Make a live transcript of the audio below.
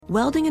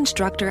Welding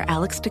instructor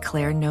Alex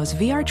DeClaire knows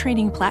VR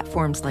training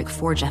platforms like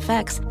Forge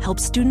FX help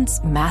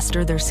students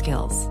master their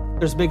skills.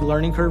 There's a big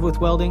learning curve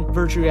with welding.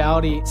 Virtual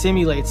reality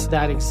simulates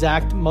that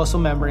exact muscle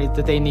memory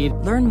that they need.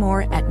 Learn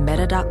more at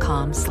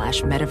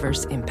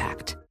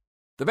meta.com/metaverseimpact.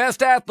 The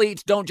best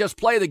athletes don't just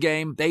play the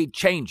game, they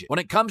change it. When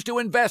it comes to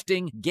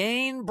investing,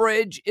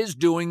 Gainbridge is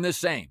doing the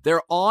same.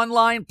 Their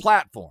online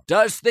platform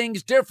does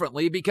things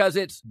differently because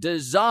it's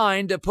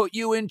designed to put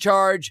you in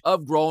charge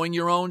of growing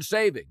your own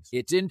savings.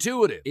 It's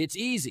intuitive, it's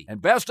easy,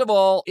 and best of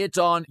all, it's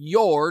on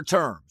your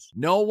terms.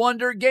 No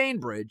wonder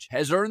Gainbridge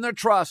has earned the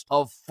trust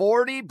of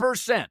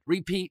 40%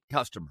 repeat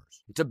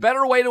customers. It's a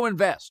better way to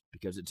invest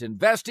because it's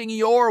investing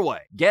your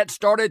way. Get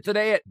started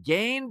today at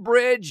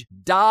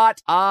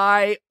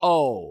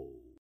Gainbridge.io.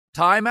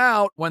 Time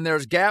out. When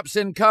there's gaps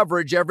in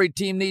coverage, every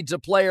team needs a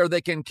player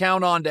they can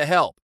count on to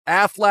help.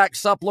 Aflac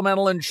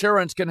Supplemental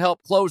Insurance can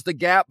help close the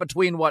gap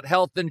between what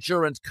health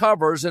insurance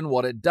covers and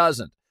what it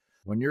doesn't.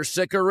 When you're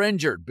sick or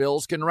injured,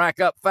 bills can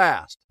rack up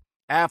fast.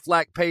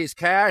 Aflac pays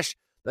cash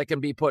that can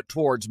be put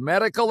towards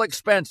medical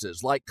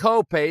expenses like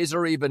co-pays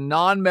or even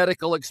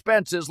non-medical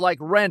expenses like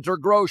rent or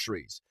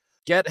groceries.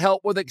 Get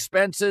help with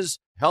expenses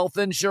health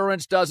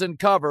insurance doesn't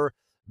cover.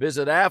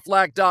 Visit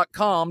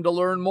Aflac.com to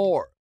learn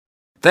more.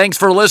 Thanks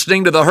for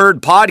listening to the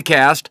Herd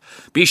Podcast.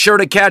 Be sure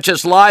to catch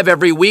us live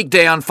every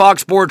weekday on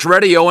Fox Sports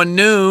Radio at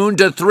noon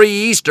to 3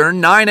 Eastern,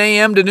 9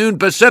 a.m. to noon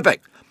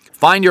Pacific.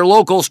 Find your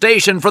local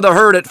station for the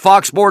Herd at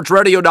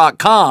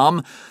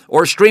foxsportsradio.com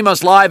or stream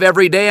us live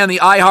every day on the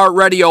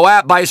iHeartRadio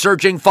app by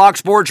searching Fox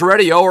Sports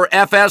Radio or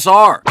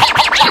FSR. Now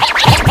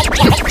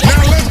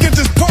let's get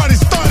this party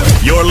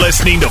started. You're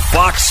listening to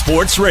Fox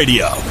Sports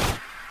Radio.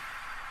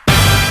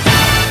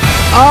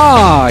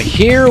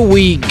 Here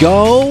we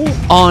go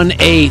on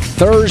a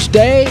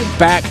Thursday,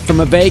 back from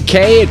a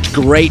vacay. It's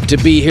great to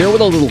be here with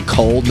a little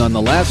cold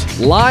nonetheless.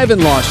 Live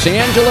in Los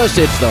Angeles,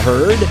 it's the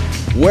Herd.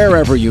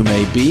 Wherever you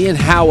may be and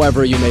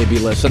however you may be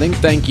listening,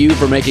 thank you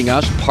for making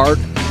us part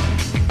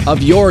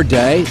of your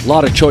day. A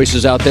lot of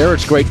choices out there.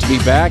 It's great to be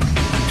back.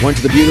 Went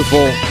to the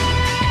beautiful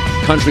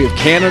country of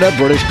Canada,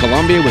 British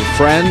Columbia with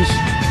friends.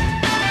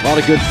 A lot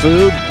of good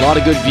food, a lot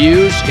of good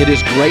views. It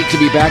is great to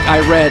be back. I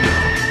read,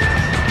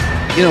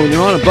 when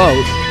you're on a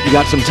boat, you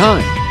got some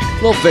time.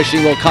 A little fishing,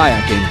 a little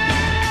kayaking.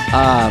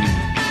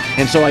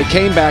 And so I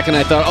came back and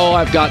I thought,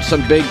 I've got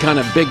some big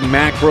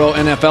macro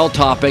NFL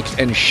topics.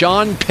 And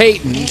Sean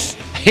Payton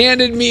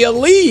handed me a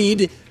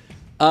lead.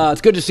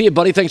 It's good to see you,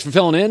 buddy. Thanks for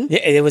filling in.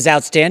 It was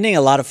outstanding.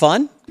 A lot of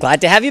fun.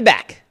 Glad to have you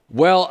back.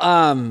 Well,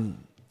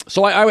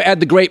 so I had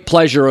the great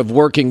pleasure of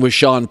working with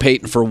Sean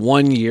Payton for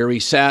 1 year. He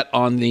sat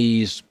on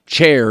these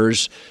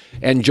chairs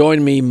and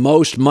joined me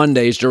most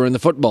Mondays during the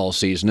football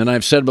season. And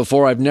I've said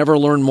before, I've never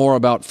learned more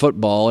about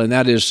football, and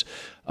that is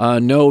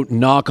no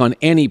knock on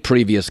any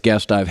previous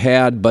guest I've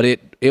had, but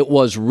it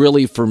was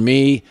really for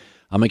me.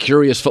 I'm a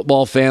curious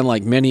football fan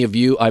like many of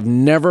you. I've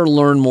never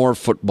learned more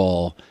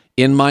football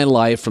in my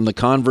life from the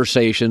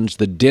conversations,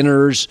 the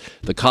dinners,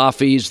 the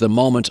coffees, the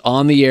moments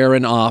on the air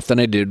and off than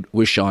I did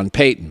with Sean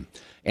Payton.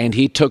 And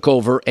he took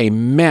over a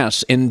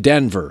mess in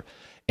Denver.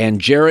 And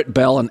Jarrett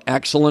Bell, an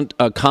excellent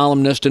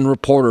columnist and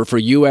reporter for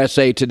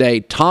USA Today,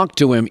 talked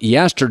to him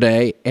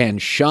yesterday,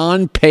 and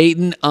Sean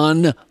Payton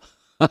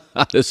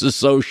this is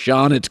so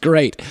Sean, it's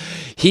great.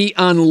 He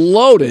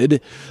unloaded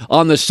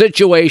on the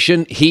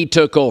situation he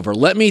took over.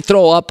 Let me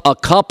throw up a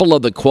couple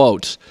of the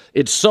quotes.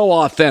 It's so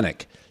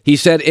authentic. He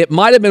said, it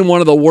might have been one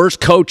of the worst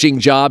coaching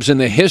jobs in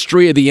the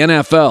history of the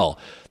NFL.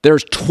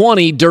 There's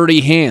 20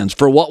 dirty hands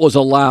for what was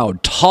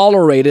allowed,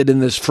 tolerated in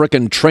this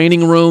frickin'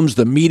 training rooms,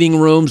 the meeting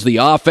rooms, the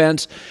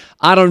offense.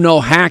 I don't know,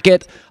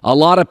 Hackett. A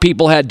lot of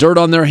people had dirt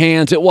on their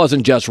hands. It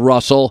wasn't just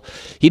Russell.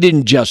 He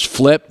didn't just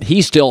flip.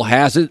 He still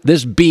has it.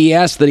 This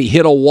BS that he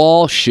hit a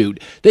wall, shoot.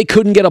 They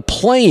couldn't get a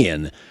play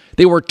in.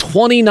 They were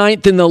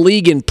 29th in the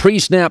league in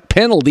pre-snap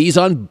penalties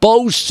on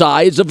both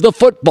sides of the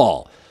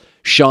football.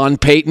 Sean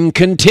Payton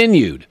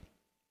continued.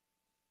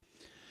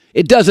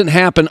 It doesn't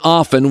happen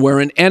often where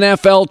an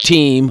NFL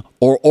team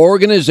or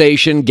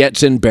organization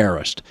gets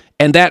embarrassed,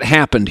 and that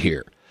happened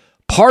here.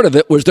 Part of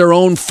it was their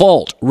own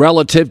fault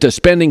relative to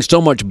spending so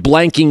much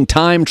blanking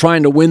time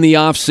trying to win the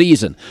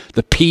offseason.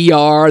 The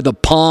PR, the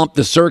pomp,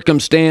 the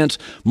circumstance,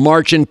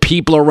 marching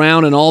people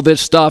around and all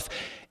this stuff.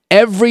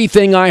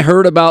 Everything I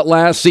heard about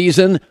last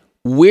season,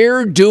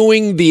 we're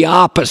doing the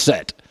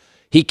opposite.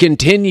 He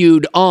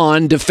continued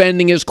on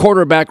defending his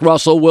quarterback,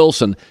 Russell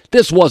Wilson.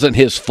 This wasn't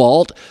his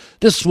fault.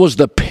 This was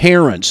the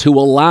parents who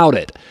allowed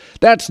it.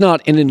 That's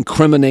not an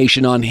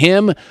incrimination on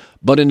him,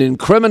 but an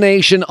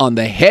incrimination on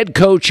the head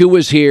coach who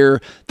was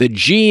here, the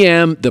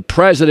GM, the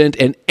president,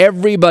 and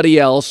everybody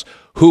else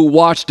who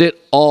watched it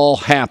all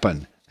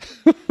happen.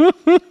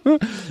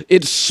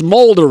 It's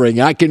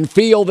smoldering. I can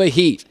feel the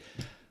heat.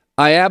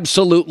 I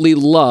absolutely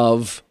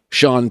love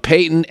Sean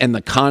Payton and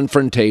the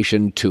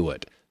confrontation to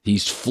it.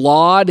 He's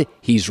flawed.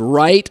 He's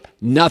right.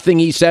 Nothing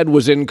he said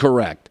was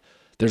incorrect.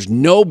 There's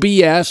no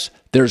BS.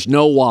 There's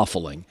no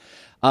waffling.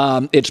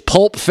 It's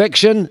Pulp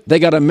Fiction. They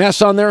got a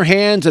mess on their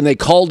hands, and they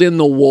called in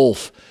the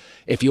wolf.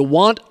 If you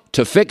want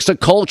to fix a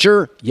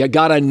culture, you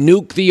got to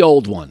nuke the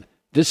old one.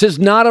 This is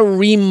not a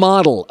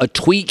remodel, a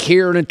tweak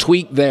here and a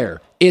tweak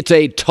there. It's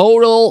a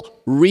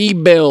total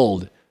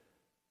rebuild.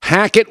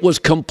 Hackett was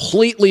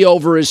completely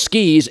over his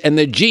skis, and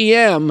the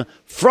GM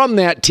from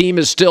that team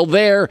is still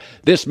there.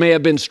 This may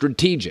have been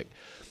strategic.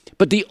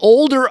 But the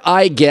older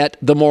I get,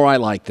 the more I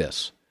like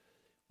this.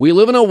 We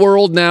live in a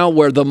world now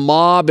where the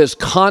mob is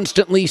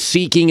constantly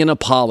seeking an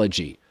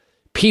apology.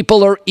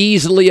 People are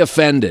easily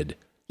offended.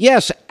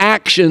 Yes,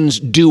 actions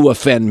do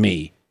offend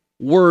me.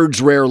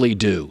 Words rarely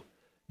do.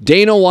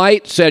 Dana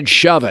White said,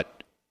 shove it.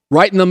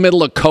 Right in the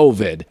middle of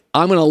COVID.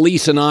 I'm going to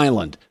lease an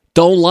island.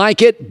 Don't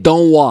like it?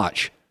 Don't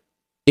watch.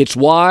 It's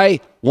why,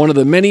 one of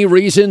the many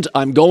reasons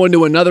I'm going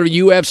to another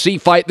UFC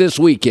fight this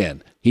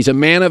weekend. He's a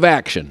man of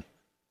action.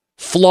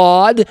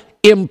 Flawed,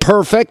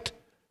 imperfect,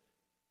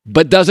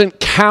 but doesn't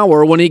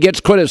cower when he gets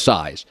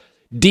criticized.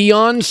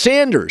 Deion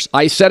Sanders,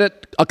 I said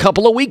it a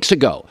couple of weeks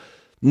ago.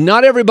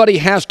 Not everybody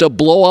has to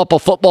blow up a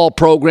football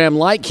program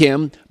like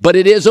him, but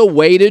it is a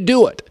way to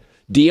do it.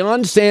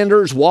 Deion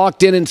Sanders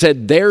walked in and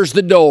said, there's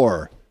the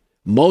door.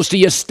 Most of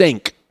you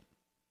stink.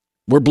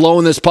 We're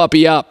blowing this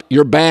puppy up.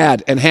 You're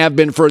bad and have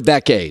been for a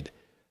decade.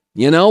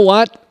 You know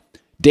what?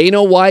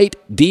 Dana White,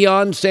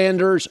 Deion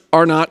Sanders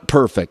are not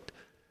perfect.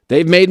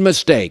 They've made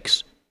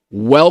mistakes.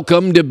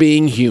 Welcome to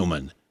being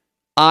human.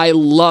 I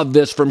love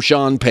this from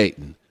Sean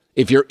Payton.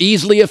 If you're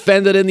easily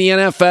offended in the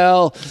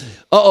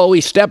NFL,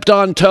 he stepped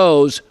on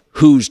toes.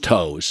 Whose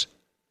toes?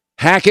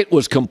 Hackett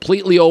was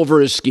completely over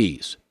his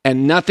skis,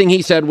 and nothing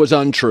he said was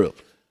untrue.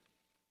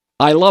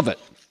 I love it.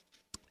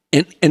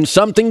 And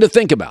something to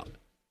think about.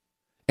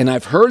 And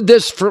I've heard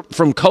this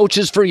from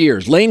coaches for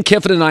years. Lane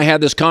Kiffin and I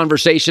had this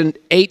conversation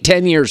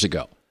 8-10 years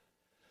ago.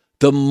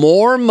 The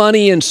more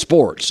money in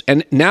sports,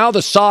 and now the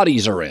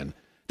Saudis are in,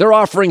 they're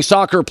offering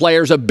soccer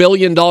players $1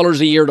 billion a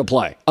year to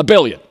play. $1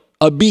 billion.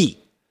 A B.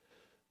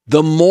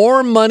 The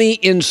more money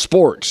in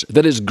sports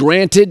that is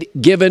granted,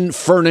 given,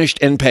 furnished,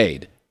 and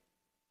paid,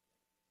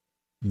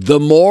 the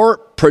more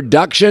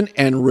production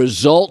and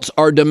results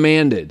are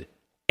demanded,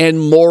 and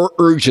more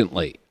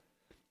urgently.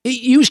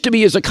 It used to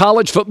be, as a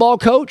college football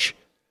coach,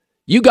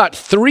 you got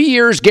 3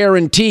 years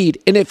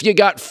guaranteed, and if you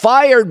got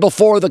fired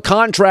before the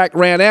contract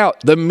ran out,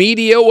 the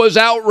media was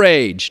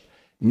outraged.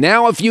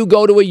 Now if you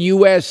go to a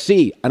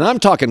USC, and I'm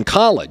talking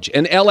college,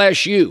 and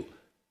LSU,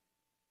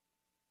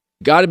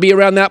 got to be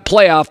around that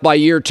playoff by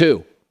year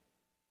 2,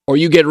 or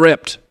you get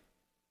ripped,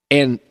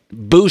 and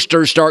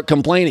boosters start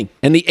complaining,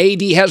 and the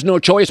AD has no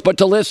choice but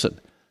to listen.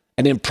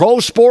 And in pro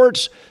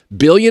sports,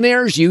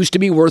 billionaires used to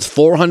be worth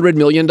 $400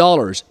 million,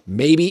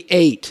 maybe $8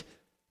 billion.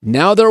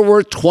 Now they're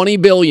worth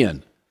 $20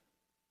 billion.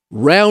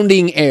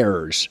 Rounding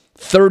errors,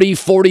 $30,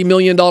 $40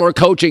 million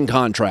coaching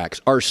contracts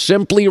are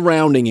simply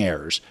rounding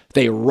errors.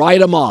 They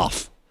write them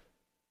off.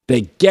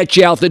 They get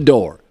you out the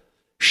door.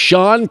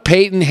 Sean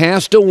Payton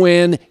has to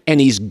win, and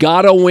he's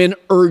got to win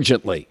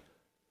urgently.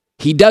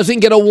 He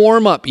doesn't get a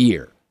warm-up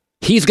year.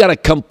 He's got to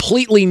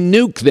completely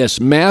nuke this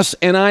mess,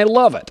 and I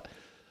love it.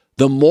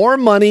 The more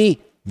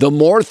money, the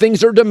more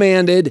things are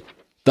demanded,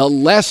 the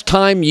less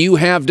time you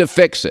have to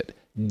fix it.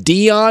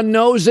 Deion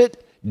knows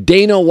it.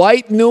 Dana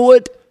White knew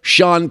it.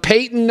 Sean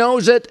Payton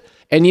knows it.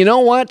 And you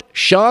know what?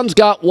 Sean's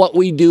got what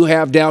we do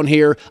have down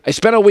here. I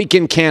spent a week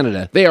in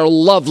Canada. They are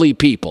lovely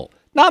people.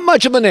 Not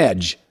much of an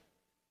edge.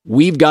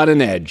 We've got an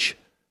edge.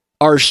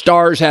 Our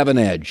stars have an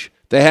edge.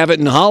 They have it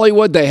in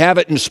Hollywood. They have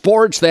it in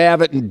sports. They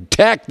have it in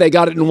tech. They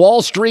got it in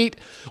Wall Street.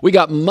 We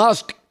got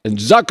Musk and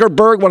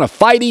Zuckerberg want to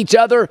fight each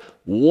other.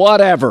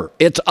 Whatever.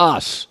 It's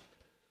us.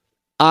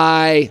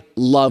 I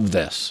love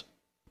this.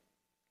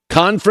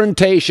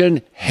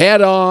 Confrontation,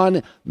 head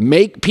on,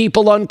 make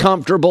people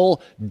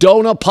uncomfortable,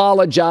 don't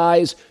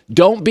apologize,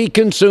 don't be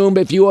consumed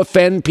if you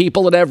offend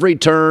people at every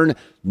turn.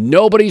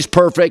 Nobody's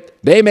perfect.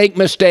 They make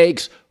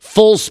mistakes,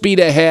 full speed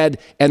ahead,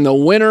 and the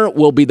winner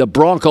will be the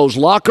Broncos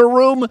locker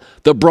room,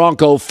 the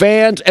Bronco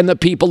fans, and the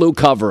people who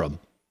cover them.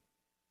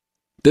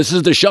 This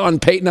is the Sean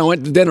Payton I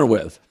went to dinner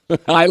with.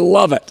 I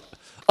love it.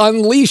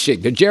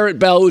 Unleashing to Jarrett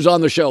Bell, who's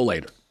on the show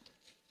later.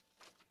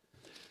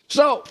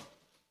 So,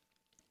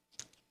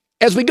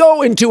 as we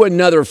go into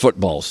another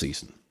football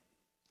season,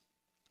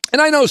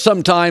 and I know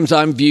sometimes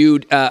I'm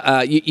viewed,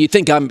 you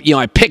think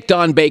I picked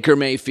on Baker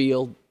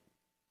Mayfield.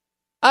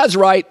 I was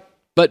right,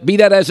 but be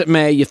that as it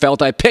may, you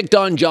felt I picked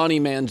on Johnny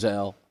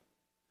Manziel.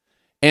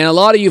 And a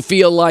lot of you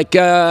feel like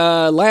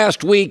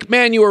last week,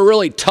 man, you were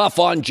really tough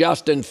on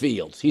Justin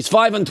Fields. He's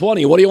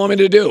 5-20. What do you want me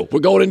to do? We're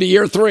going into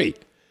year 3.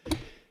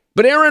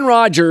 But Aaron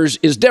Rodgers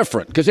is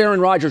different because Aaron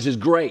Rodgers is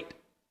great.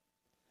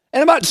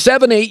 And about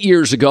 7-8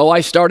 years ago,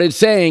 I started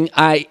saying,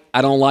 I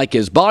don't like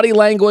his body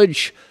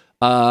language.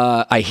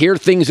 I hear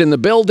things in the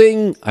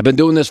building. I've been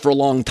doing this for a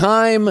long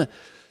time.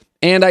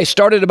 And I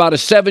started about a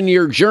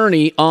 7-year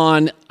journey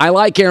on, I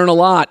like Aaron a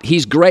lot.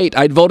 He's great.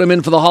 I'd vote him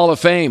in for the Hall of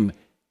Fame.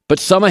 But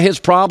some of his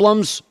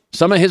problems,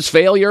 some of his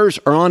failures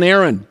are on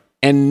Aaron.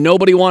 And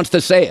nobody wants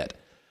to say it.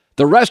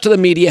 The rest of the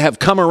media have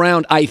come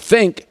around, I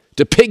think,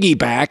 to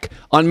piggyback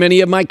on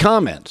many of my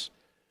comments.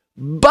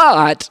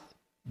 But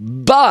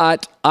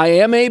But I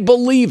am a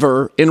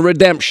believer in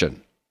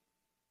redemption.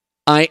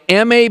 I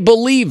am a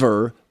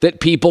believer that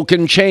people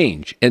can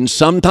change, and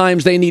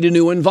sometimes they need a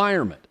new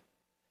environment.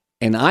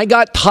 And I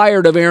got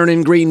tired of Aaron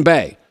in Green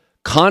Bay,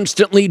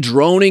 constantly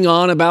droning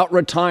on about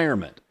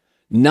retirement,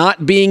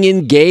 not being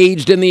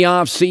engaged in the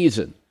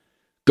offseason,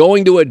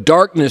 going to a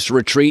darkness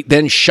retreat,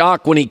 then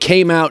shocked when he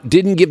came out,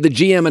 didn't give the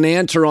GM an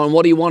answer on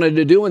what he wanted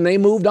to do, and they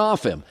moved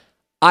off him.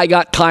 I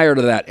got tired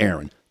of that,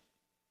 Aaron.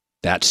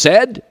 That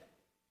said,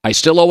 I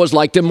still always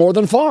liked him more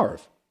than Favre.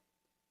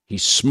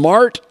 He's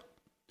smart.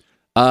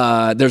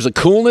 There's a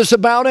coolness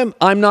about him.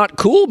 I'm not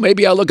cool.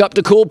 Maybe I look up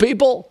to cool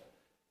people.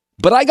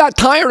 But I got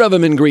tired of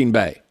him in Green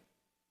Bay.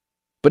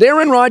 But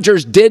Aaron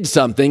Rodgers did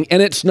something,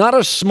 and it's not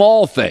a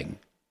small thing.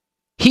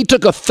 He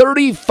took a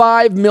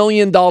 $35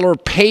 million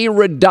pay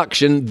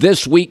reduction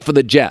this week for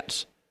the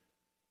Jets.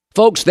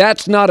 Folks,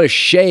 that's not a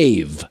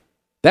shave.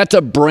 That's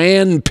a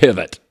brand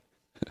pivot.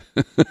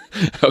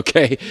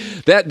 Okay?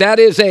 That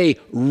is a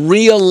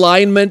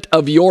realignment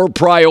of your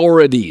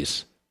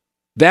priorities.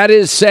 That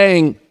is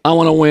saying, I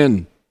want to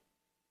win.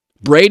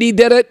 Brady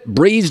did it.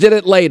 Breeze did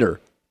it later.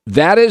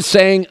 That is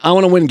saying, I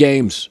want to win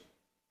games.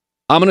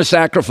 I'm going to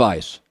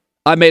sacrifice.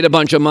 I made a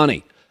bunch of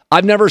money.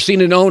 I've never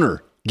seen an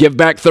owner give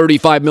back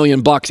 $35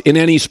 million in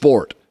any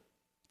sport.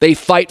 They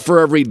fight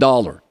for every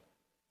dollar.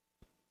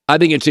 I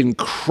think it's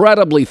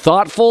incredibly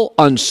thoughtful,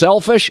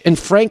 unselfish, and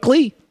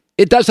frankly,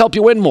 it does help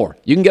you win more.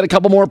 You can get a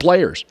couple more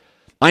players.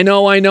 I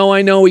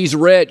know he's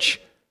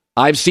rich.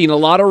 I've seen a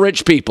lot of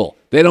rich people.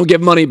 They don't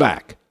give money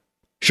back.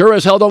 Sure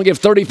as hell don't give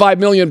 $35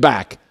 million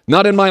back.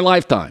 Not in my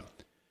lifetime.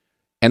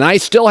 And I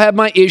still have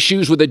my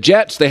issues with the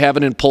Jets. They have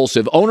an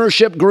impulsive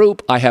ownership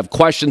group. I have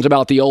questions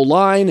about the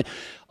O-line.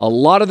 A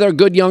lot of their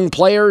good young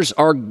players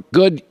are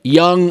good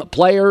young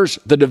players.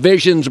 The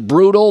division's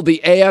brutal. The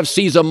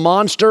AFC's a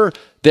monster.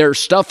 There's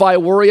stuff I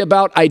worry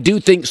about. I do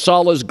think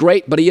Saleh's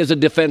great, but he is a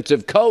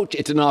defensive coach.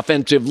 It's an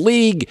offensive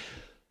league.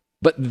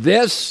 But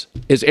this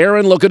is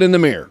Aaron looking in the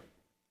mirror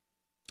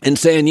and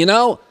saying,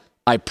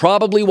 I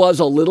probably was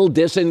a little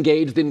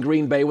disengaged in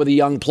Green Bay with the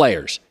young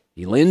players.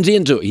 He leans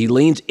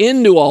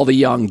into all the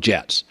young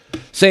Jets,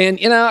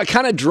 saying, I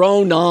kind of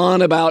droned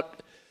on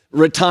about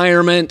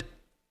retirement.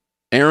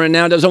 Aaron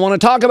now doesn't want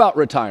to talk about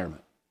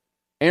retirement.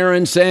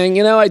 Aaron saying,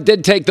 I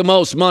did take the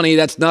most money.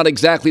 That's not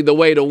exactly the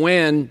way to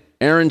win.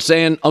 Aaron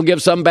saying, I'll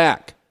give some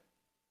back.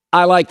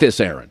 I like this,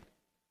 Aaron.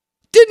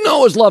 Didn't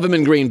always love him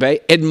in Green Bay.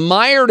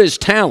 Admired his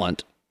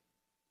talent.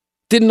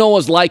 Didn't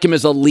always like him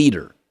as a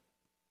leader.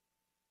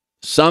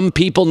 Some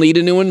people need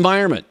a new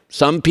environment.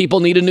 Some people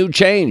need a new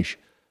change.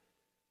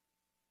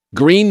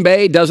 Green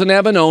Bay doesn't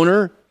have an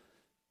owner.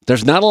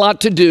 There's not a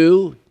lot to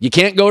do. You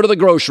can't go to the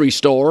grocery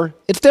store.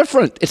 It's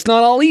different. It's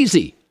not all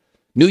easy.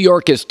 New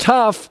York is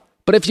tough,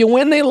 but if you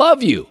win, they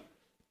love you.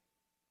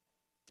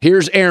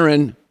 Here's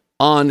Aaron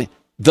on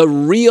the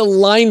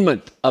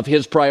realignment of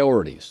his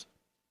priorities.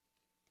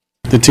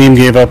 The team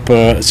gave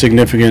up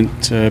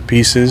significant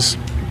pieces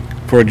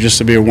for it just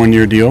to be a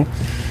one-year deal.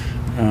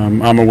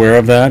 I'm aware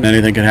of that.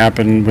 Anything can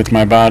happen with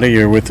my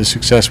body or with the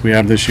success we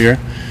have this year.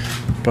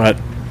 But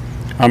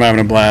I'm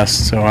having a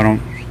blast, so I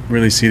don't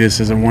really see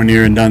this as a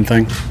one-year and done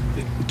thing.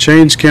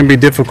 Change can be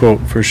difficult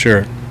for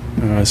sure,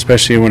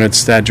 especially when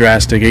it's that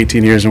drastic,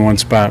 18 years in one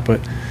spot. But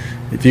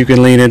if you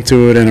can lean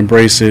into it and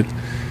embrace it,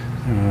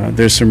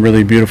 there's some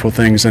really beautiful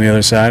things on the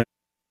other side.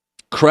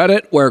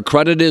 Credit where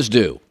credit is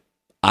due.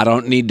 I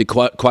don't need to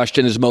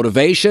question his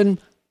motivation.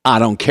 I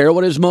don't care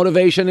what his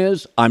motivation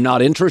is. I'm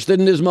not interested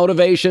in his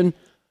motivation.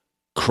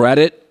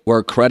 Credit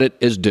where credit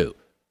is due.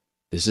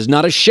 This is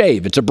not a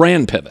shave. It's a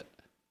brand pivot.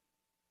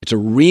 It's a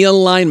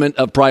realignment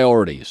of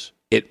priorities.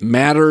 It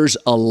matters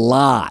a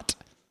lot.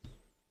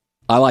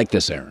 I like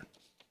this, Aaron.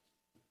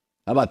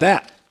 How about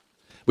that?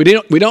 We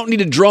don't need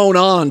to drone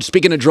on,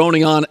 speaking of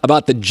droning on,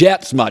 about the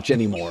Jets much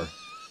anymore.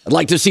 I'd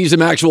like to see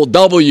some actual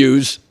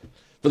W's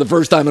for the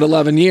first time in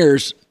 11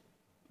 years.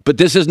 But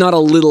this is not a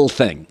little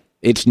thing.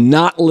 It's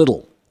not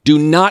little. Do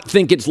not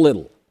think it's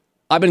little.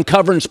 I've been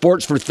covering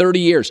sports for 30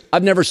 years.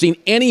 I've never seen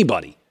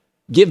anybody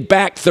give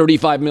back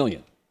 $35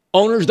 million.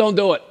 Owners don't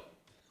do it.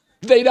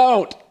 They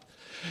don't.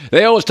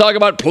 They always talk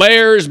about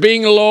players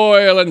being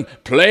loyal and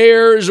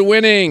players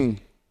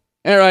winning.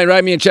 All right,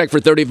 write me a check for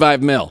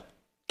 $35 million.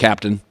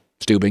 Captain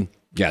Stubing.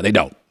 Yeah, they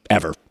don't.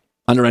 Ever.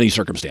 Under any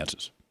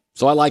circumstances.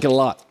 So I like it a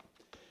lot.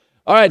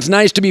 All right, it's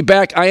nice to be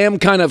back. I am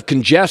kind of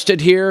congested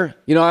here.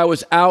 I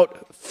was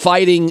out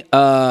fighting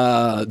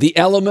the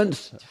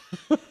elements.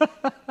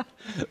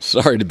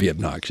 Sorry to be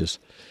obnoxious.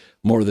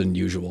 More than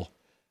usual.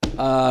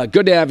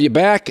 Good to have you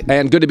back,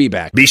 and good to be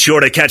back. Be sure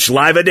to catch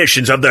live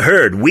editions of The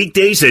Herd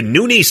weekdays at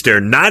noon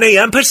Eastern, 9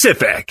 a.m.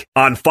 Pacific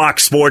on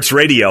Fox Sports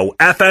Radio,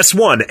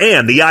 FS1,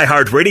 and the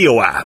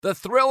iHeartRadio app. The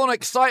thrill and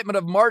excitement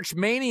of March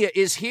Mania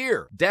is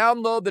here.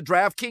 Download the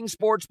DraftKings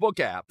Sportsbook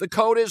app. The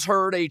code is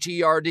HERD,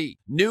 H-E-R-D.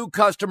 New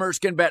customers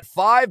can bet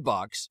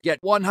 $5,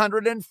 get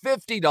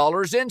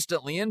 $150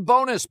 instantly in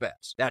bonus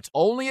bets. That's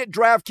only at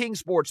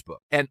DraftKings Sportsbook,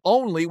 and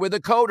only with the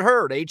code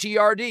HERD,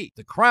 H-E-R-D.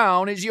 The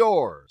crown is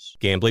yours.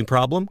 Gambling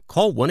problem?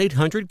 call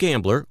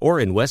 1-800-GAMBLER, or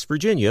in West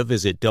Virginia,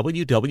 visit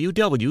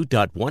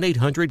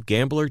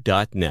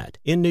www.1800gambler.net.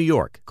 In New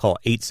York, call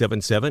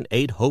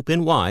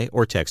 877-8-HOPE-NY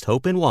or text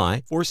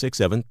HOPE-NY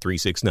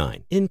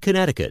 467-369. In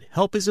Connecticut,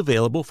 help is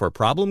available for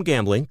problem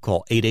gambling.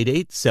 Call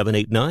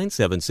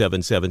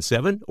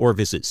 888-789-7777 or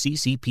visit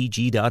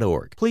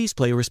ccpg.org. Please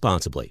play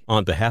responsibly.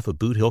 On behalf of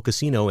Boot Hill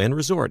Casino and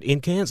Resort in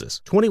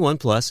Kansas, 21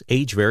 plus,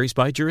 age varies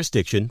by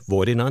jurisdiction,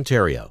 void in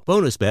Ontario.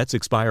 Bonus bets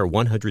expire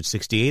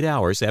 168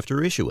 hours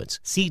after issuance.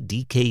 See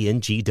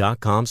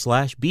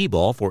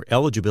dkng.com/bball for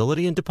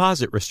eligibility and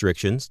deposit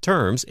restrictions,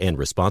 terms, and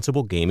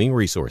responsible gaming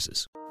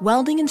resources.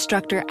 Welding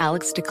instructor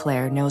Alex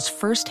DeClaire knows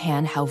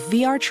firsthand how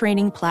VR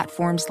training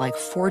platforms like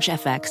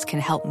ForgeFX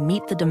can help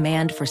meet the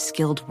demand for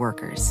skilled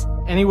workers.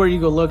 Anywhere you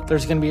go look,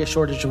 there's going to be a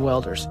shortage of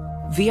welders.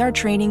 VR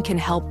training can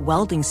help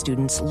welding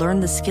students learn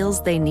the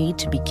skills they need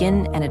to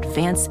begin and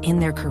advance in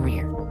their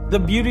career. The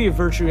beauty of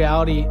virtual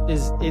reality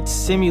is it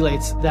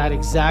simulates that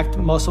exact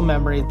muscle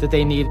memory that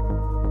they need.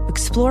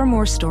 Explore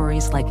more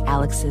stories like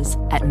Alex's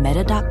at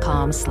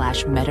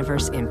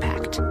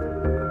meta.com/metaverseimpact.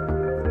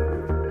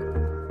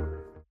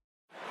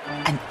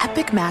 An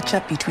epic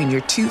matchup between your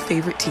two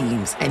favorite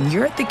teams, and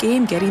you're at the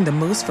game getting the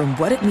most from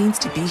what it means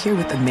to be here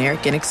with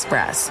American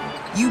Express.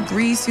 You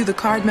breeze through the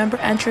card member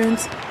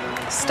entrance,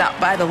 stop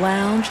by the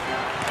lounge.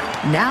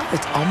 Now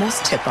it's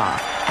almost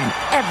tip-off, and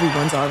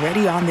everyone's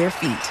already on their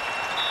feet.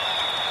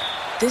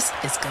 This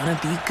is gonna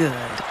be good.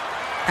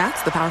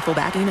 That's the powerful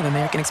backing of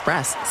American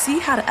Express. See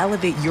how to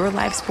elevate your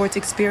live sports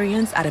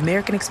experience at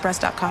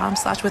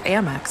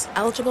americanexpress.com/withAmex.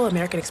 Eligible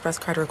American Express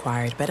card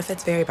required.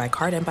 Benefits vary by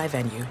card and by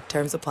venue.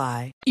 Terms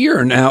apply.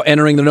 You're now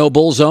entering the No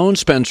Bull Zone,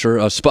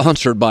 Spencer,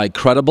 sponsored by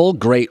Credible.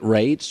 Great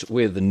rates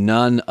with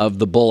none of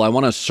the bull. I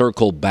want to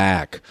circle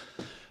back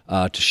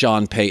to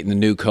Sean Payton, the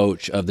new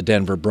coach of the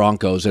Denver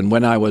Broncos. And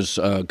when I was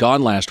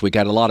gone last week,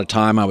 I had a lot of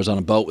time. I was on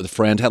a boat with a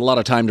friend, had a lot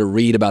of time to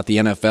read about the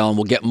NFL, and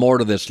we'll get more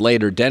to this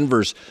later.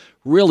 Denver's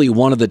really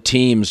one of the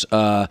teams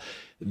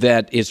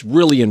that is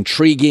really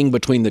intriguing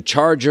between the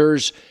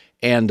Chargers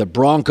and the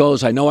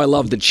Broncos. I know I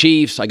love the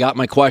Chiefs. I got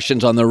my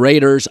questions on the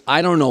Raiders.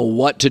 I don't know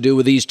what to do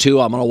with these two.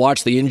 I'm going to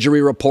watch the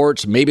injury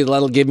reports. Maybe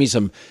that'll give me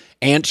some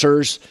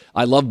answers.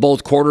 I love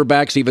both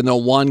quarterbacks, even though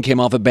one came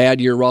off a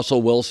bad year,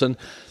 Russell Wilson.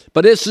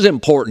 But this is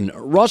important.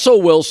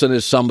 Russell Wilson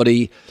is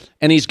somebody,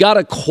 and he's got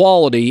a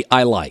quality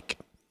I like,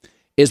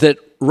 is that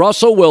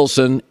Russell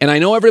Wilson, and I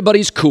know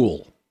everybody's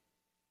cool,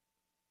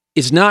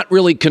 is not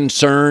really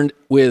concerned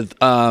with,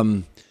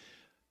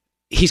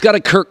 he's got a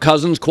Kirk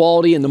Cousins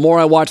quality, and the more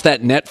I watch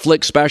that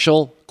Netflix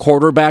special,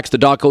 Quarterbacks, the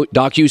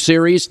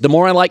docu-series, the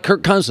more I like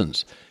Kirk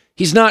Cousins.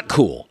 He's not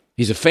cool.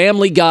 He's a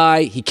family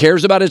guy. He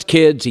cares about his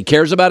kids. He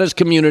cares about his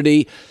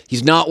community.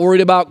 He's not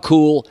worried about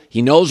cool.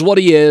 He knows what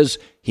he is.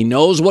 He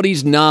knows what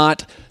he's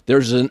not.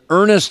 There's an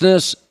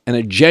earnestness and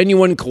a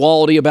genuine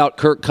quality about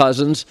Kirk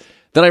Cousins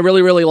that I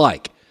really, really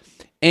like.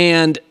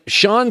 And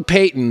Sean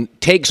Payton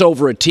takes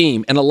over a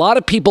team, and a lot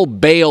of people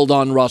bailed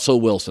on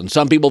Russell Wilson.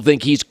 Some people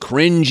think he's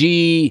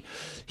cringy.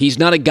 He's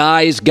not a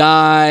guy's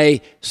guy.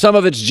 Some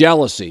of it's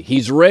jealousy.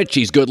 He's rich.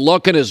 He's good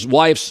looking. His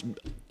wife's,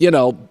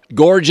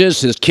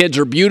 gorgeous. His kids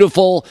are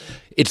beautiful.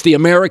 It's the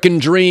American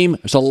dream.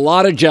 There's a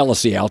lot of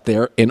jealousy out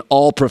there in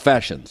all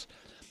professions.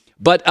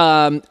 But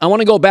I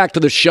want to go back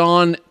to the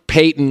Sean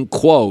Payton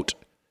quote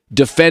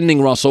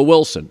defending Russell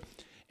Wilson.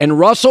 And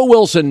Russell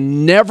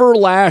Wilson never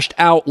lashed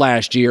out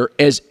last year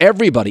as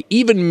everybody,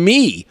 even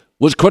me,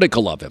 was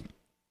critical of him.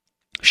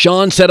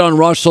 Sean said on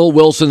Russell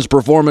Wilson's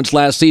performance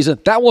last season,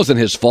 that wasn't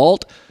his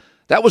fault.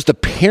 That was the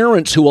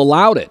parents who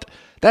allowed it.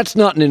 That's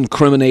not an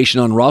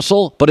incrimination on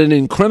Russell, but an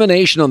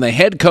incrimination on the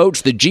head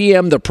coach, the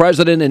GM, the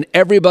president, and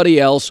everybody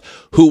else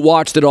who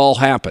watched it all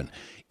happen.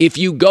 If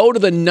you go to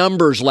the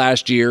numbers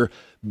last year,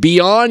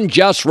 beyond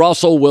just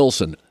Russell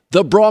Wilson,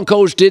 the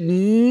Broncos did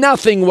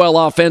nothing well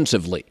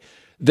offensively.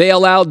 They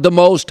allowed the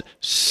most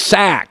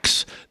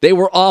sacks. They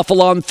were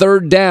awful on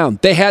third down.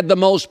 They had the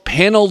most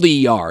penalty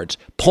yards,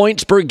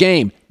 points per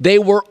game. They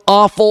were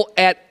awful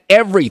at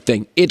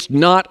everything. It's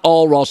not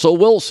all Russell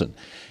Wilson.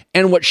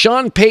 And what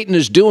Sean Payton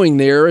is doing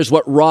there is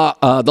what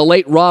the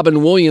late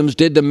Robin Williams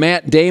did to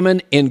Matt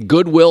Damon in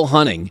Good Will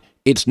Hunting.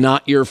 It's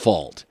not your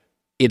fault.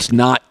 It's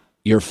not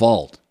your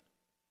fault.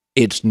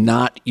 It's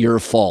not your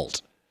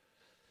fault.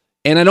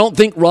 And I don't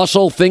think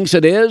Russell thinks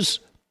it is,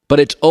 but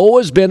it's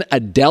always been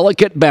a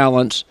delicate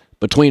balance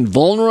between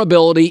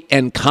vulnerability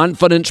and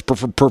confidence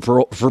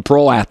for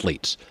pro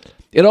athletes.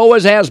 It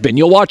always has been.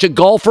 You'll watch a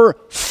golfer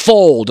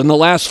fold in the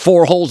last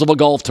 4 holes of a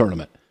golf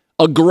tournament.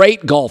 A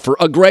great golfer,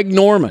 a Greg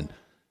Norman.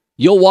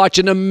 You'll watch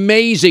an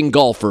amazing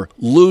golfer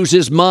lose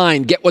his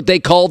mind, get what they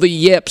call the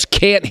yips,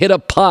 can't hit a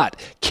putt,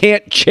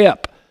 can't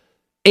chip.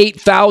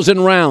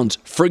 8,000 rounds,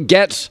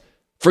 forgets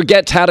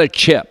how to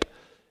chip.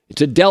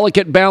 It's a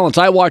delicate balance.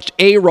 I watched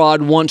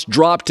A-Rod once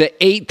drop to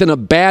 8th in a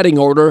batting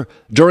order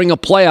during a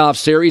playoff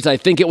series. I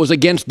think it was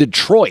against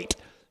Detroit.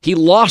 He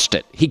lost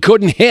it. He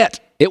couldn't hit.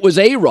 It was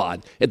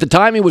A-Rod. At the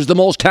time, he was the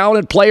most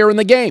talented player in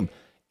the game.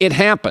 It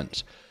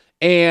happens.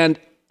 And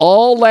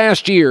all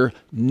last year,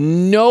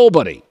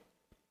 nobody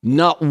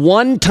Not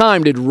one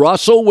time did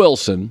Russell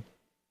Wilson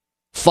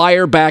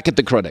fire back at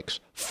the critics,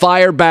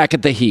 fire back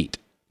at the heat.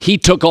 He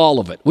took all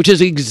of it, which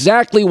is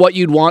exactly what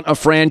you'd want a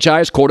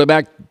franchise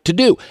quarterback to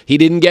do. He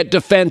didn't get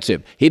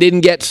defensive. He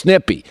didn't get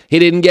snippy. He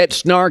didn't get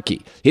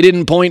snarky. He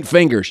didn't point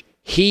fingers.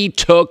 He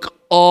took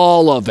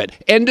all of it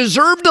and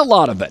deserved a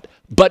lot of it,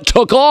 but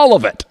took all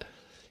of it.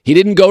 He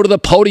didn't go to the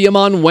podium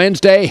on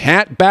Wednesday,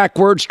 hat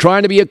backwards,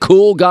 trying to be a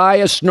cool guy,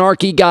 a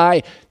snarky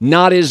guy.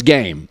 Not his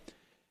game.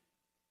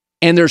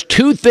 And there's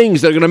two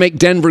things that are going to make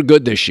Denver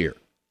good this year.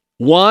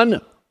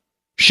 One,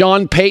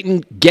 Sean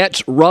Payton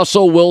gets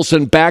Russell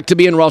Wilson back to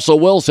being Russell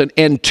Wilson.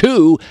 And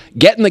two,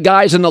 getting the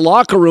guys in the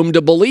locker room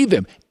to believe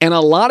him. And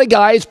a lot of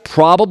guys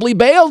probably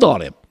bailed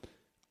on him.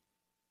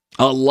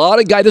 A lot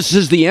of guys, this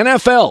is the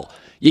NFL.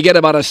 You get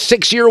about a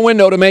 6-year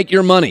window to make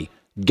your money.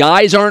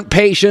 Guys aren't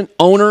patient.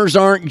 Owners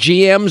aren't.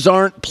 GMs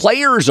aren't.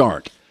 Players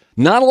aren't.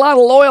 Not a lot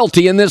of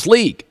loyalty in this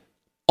league.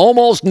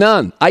 Almost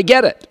none. I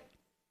get it.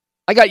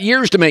 I got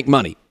years to make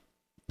money.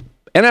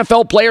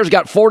 NFL players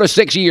got 4 to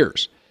 6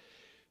 years.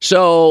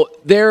 So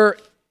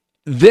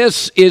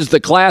this is the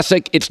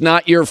classic, it's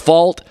not your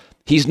fault.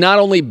 He's not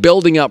only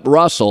building up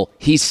Russell,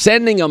 he's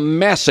sending a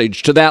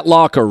message to that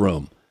locker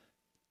room.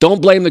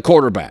 Don't blame the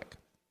quarterback.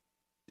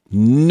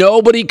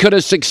 Nobody could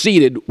have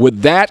succeeded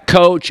with that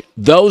coach,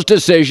 those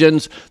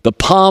decisions, the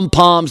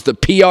pom-poms, the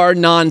PR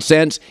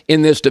nonsense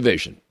in this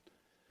division.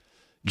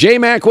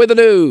 J-Mac with the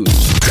news.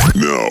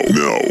 No.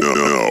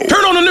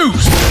 Turn on the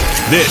news.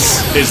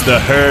 This is the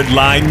Herd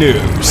Line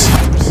News.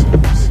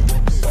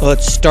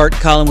 Let's start,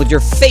 Colin, with your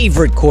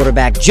favorite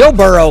quarterback, Joe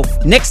Burrow,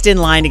 next in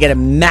line to get a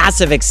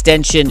massive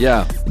extension.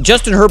 Yeah.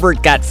 Justin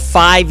Herbert got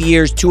 5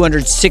 years,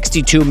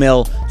 $262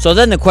 million. So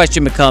then the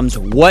question becomes,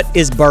 what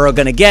is Burrow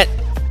going to get?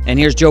 And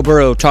here's Joe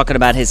Burrow talking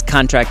about his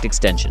contract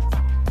extension.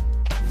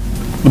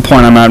 The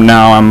point I'm at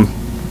now, I'm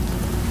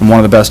one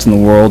of the best in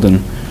the world, and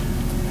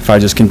if I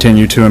just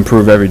continue to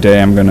improve every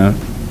day, I'm gonna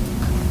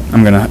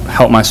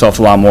help myself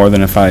a lot more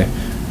than if I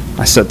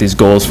set these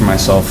goals for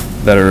myself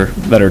that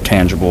are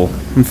tangible.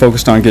 I'm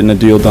focused on getting a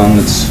deal done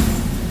that's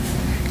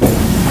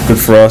good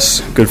for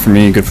us, good for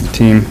me, good for the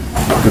team,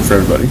 good for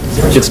everybody.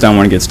 It gets done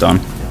when it gets done.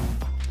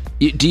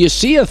 Do you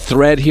see a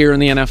thread here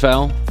in the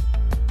NFL?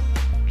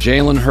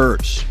 Jalen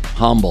Hurts,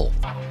 humble.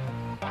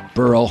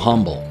 Burrow,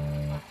 humble.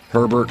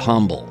 Herbert,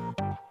 humble.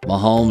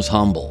 Mahomes,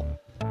 humble.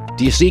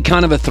 Do you see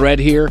kind of a thread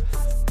here?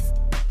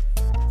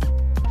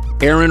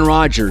 Aaron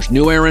Rodgers,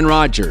 new Aaron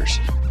Rodgers,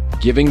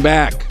 giving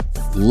back.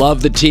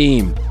 Love the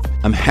team.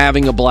 I'm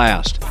having a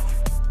blast.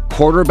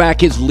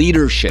 Quarterback is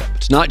leadership.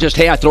 It's not just,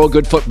 hey, I throw a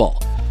good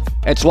football.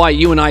 That's why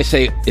you and I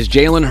say, is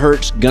Jalen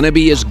Hurts going to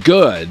be as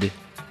good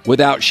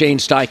without Shane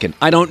Steichen?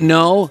 I don't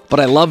know, but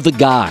I love the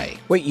guy.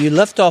 Wait, you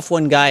left off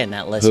one guy in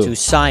that list who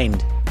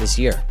signed this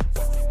year.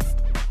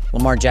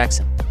 Lamar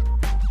Jackson.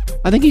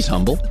 I think he's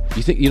humble.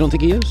 You don't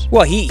think he is?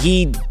 Well,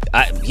 he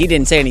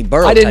didn't say any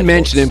Burrow. I didn't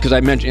mention him because I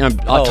mentioned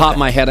on top of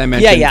my head. I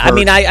mentioned. Yeah. Hurts. I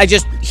mean, I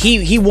just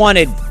he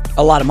wanted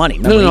a lot of money.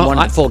 Remember, he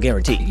wanted a full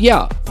guarantee.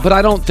 Yeah, but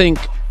I don't think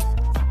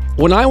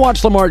when I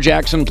watch Lamar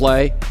Jackson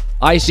play,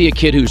 I see a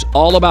kid who's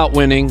all about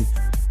winning,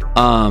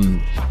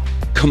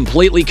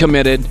 completely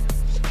committed,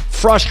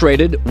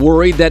 frustrated,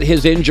 worried that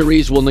his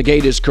injuries will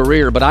negate his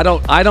career. But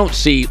I don't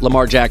see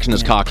Lamar Jackson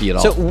as cocky at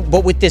all. So,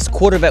 but with this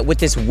quarterback, with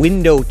this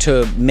window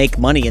to make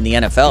money in the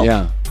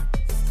NFL,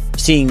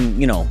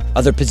 seeing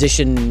other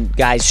position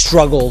guys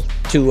struggle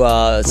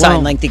to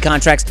sign lengthy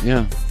contracts,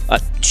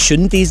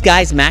 shouldn't these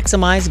guys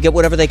maximize, get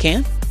whatever they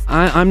can?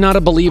 I'm not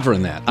a believer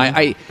in that.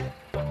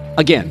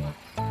 Again,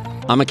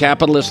 I'm a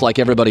capitalist like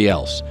everybody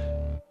else.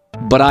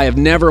 But I have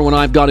never, when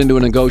I've got into a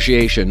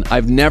negotiation,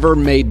 I've never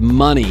made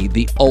money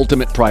the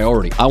ultimate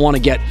priority. I want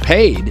to get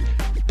paid,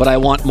 but I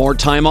want more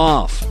time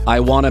off. I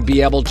want to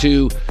be able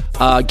to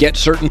get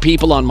certain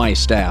people on my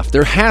staff.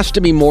 There has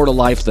to be more to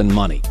life than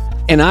money.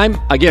 And I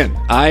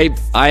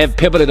have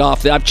pivoted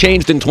off. I've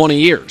changed in 20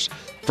 years.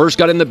 First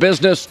got in the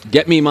business,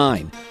 get me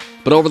mine.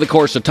 But over the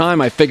course of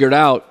time, I figured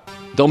out,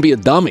 don't be a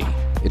dummy.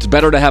 It's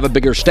better to have a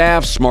bigger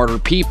staff, smarter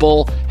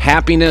people,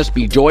 happiness,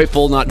 be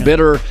joyful, not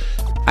bitter.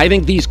 I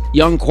think these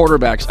young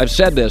quarterbacks, I've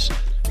said this,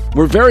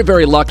 we're very,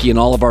 very lucky in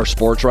all of our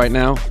sports right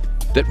now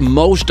that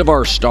most of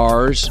our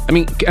stars, I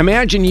mean,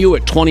 imagine you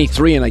at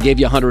 23 and I gave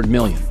you $100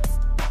 million.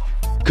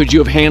 Could you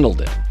have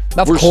handled it?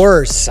 Of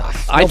course.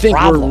 I think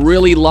we're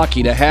really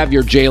lucky to have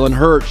your Jalen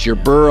Hurts, your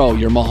Burrow,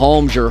 your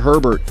Mahomes, your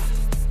Herbert.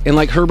 And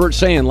like Herbert's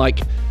saying,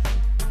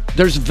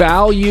 there's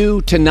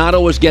value to not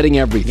always getting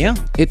everything. Yeah.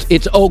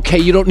 It's okay.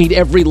 You don't need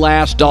every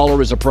last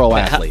dollar as a pro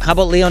athlete. How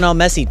about Lionel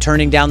Messi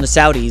turning down the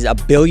Saudis?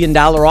 $1 billion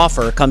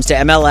offer comes to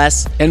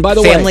MLS. And by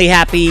the family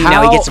happy.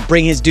 Now he gets to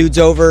bring his dudes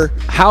over.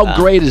 How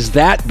great has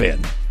that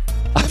been?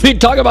 I mean,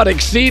 talk about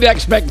exceed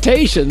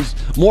expectations.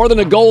 More than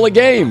a goal a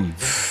game.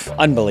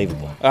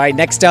 Unbelievable. All right,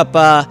 next up,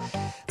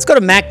 let's go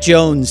to Mac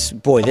Jones.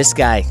 Boy, this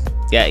guy.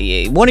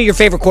 Yeah, one of your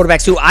favorite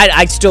quarterbacks who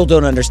I still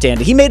don't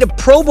understand. He made a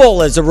Pro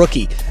Bowl as a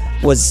rookie.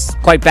 Was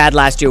quite bad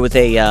last year with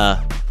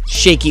a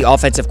shaky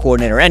offensive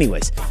coordinator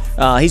anyways.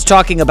 He's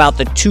talking about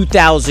the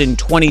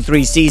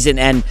 2023 season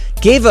and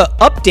gave an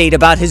update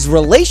about his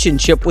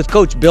relationship with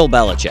Coach Bill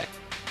Belichick.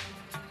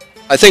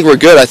 I think we're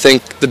good. I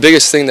think the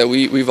biggest thing that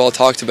we've all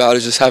talked about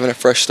is just having a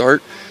fresh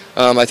start.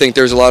 I think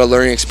there's a lot of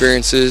learning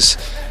experiences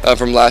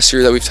from last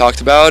year that we've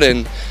talked about,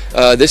 and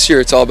this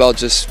year it's all about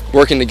just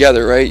working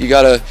together, right? You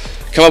got to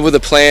come up with a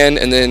plan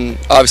and then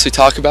obviously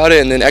talk about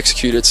it and then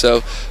execute it.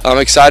 So I'm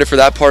excited for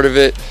that part of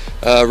it.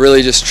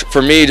 Really just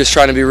for me, just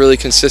trying to be really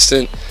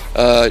consistent,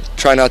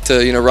 try not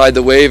to ride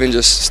the wave and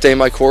just stay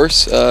my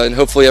course, and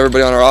hopefully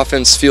everybody on our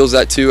offense feels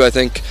that too. I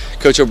think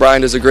Coach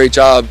O'Brien does a great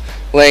job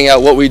laying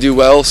out what we do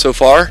well so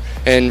far,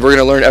 and we're going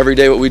to learn every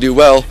day what we do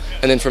well,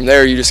 and then from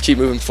there you just keep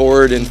moving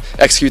forward and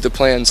execute the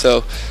plan.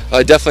 So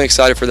definitely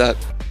excited for that.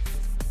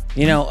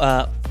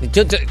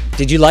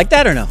 Did you like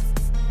that or no?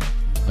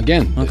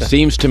 Again, It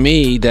seems to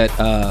me that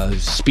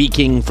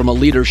speaking from a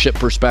leadership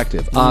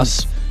perspective,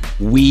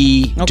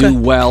 we do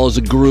well as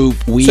a group.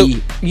 So,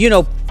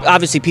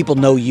 obviously people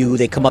know you.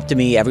 They come up to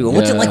me, everyone.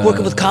 What's it like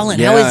working with Colin?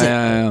 How is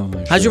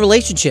it? How's your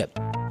relationship?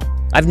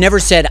 I've never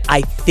said,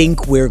 I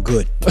think we're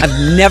good.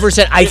 I've never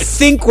said, I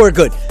think we're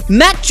good.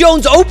 Matt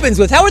Jones opens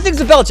with, how are things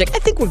with Belichick? I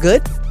think we're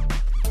good.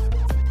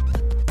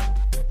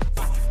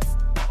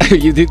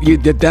 You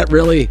did that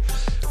really?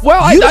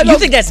 Well, you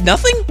think that's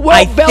nothing? Well,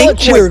 I think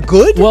we're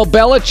good? Well,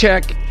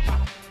 Belichick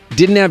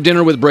didn't have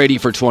dinner with Brady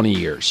for 20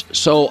 years.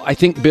 So I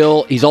think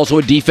Bill, he's also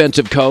a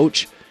defensive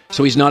coach.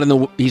 So he's not in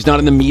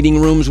the meeting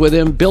rooms with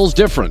him. Bill's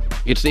different.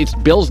 It's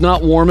Bill's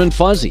not warm and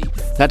fuzzy.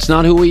 That's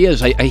not who he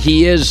is.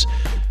 He is.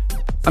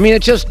 I mean,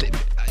 it's just,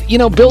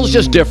 Bill's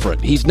just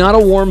different. He's not a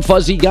warm,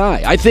 fuzzy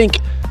guy. I think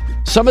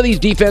some of these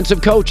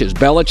defensive coaches,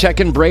 Belichick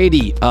and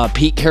Brady,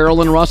 Pete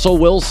Carroll and Russell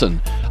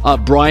Wilson,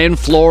 Brian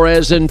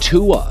Flores and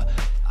Tua,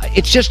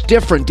 it's just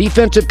different.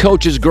 Defensive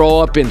coaches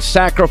grow up in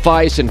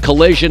sacrifice and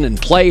collision and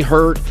play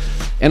hurt,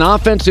 and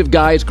offensive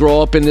guys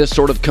grow up in this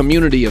sort of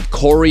community of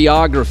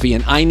choreography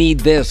and I need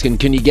this and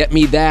can you get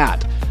me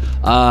that?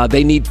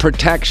 They need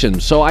protection.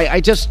 So I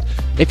just,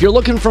 if you're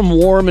looking from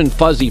warm and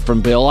fuzzy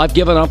from Bill, I've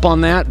given up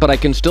on that, but I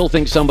can still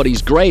think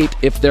somebody's great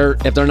if they're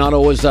not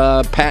always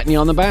patting you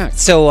on the back.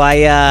 So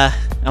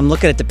I'm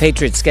looking at the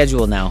Patriots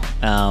schedule now.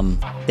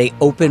 They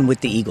open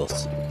with the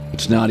Eagles.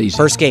 It's not easy.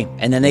 First game,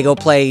 and then they go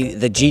play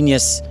the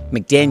genius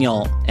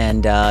McDaniel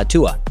and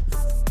Tua.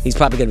 He's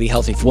probably going to be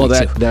healthy for me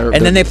too.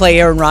 And then they play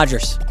Aaron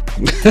Rodgers.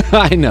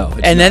 I know.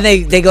 And then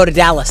they go to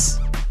Dallas.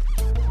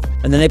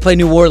 And then they play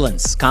New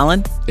Orleans.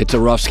 Colin? It's a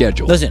rough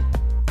schedule. Listen,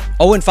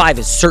 0-5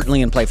 is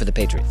certainly in play for the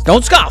Patriots.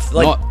 Don't scoff.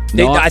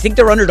 I think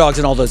they're underdogs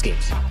in all those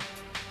games.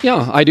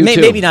 Yeah, I do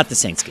too. Maybe not the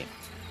Saints game.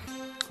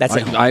 That's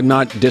it. I'm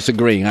not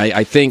disagreeing.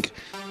 I think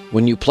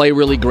when you play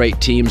really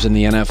great teams in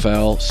the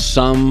NFL,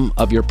 some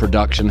of your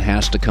production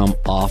has to come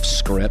off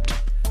script.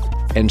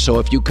 And so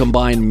if you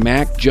combine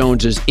Mac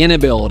Jones's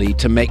inability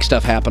to make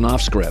stuff happen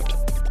off script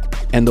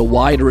and the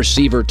wide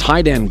receiver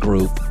tight end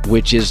group,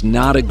 which is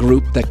not a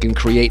group that can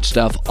create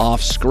stuff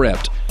off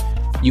script,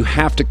 you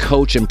have to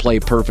coach and play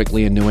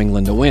perfectly in New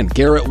England to win.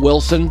 Garrett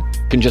Wilson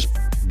can just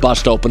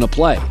bust open a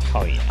play.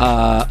 Oh,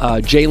 yeah.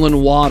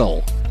 Jalen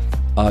Waddle,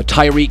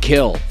 Tyreek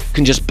Hill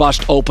can just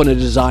bust open a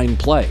design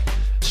play.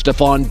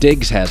 Stephon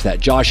Diggs has that.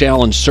 Josh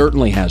Allen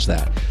certainly has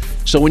that.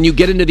 So when you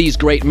get into these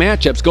great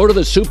matchups, go to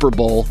the Super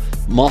Bowl,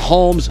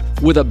 Mahomes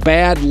with a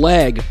bad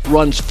leg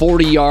runs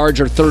 40 yards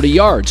or 30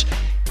 yards.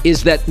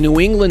 Is that New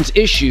England's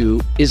issue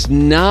is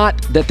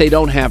not that they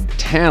don't have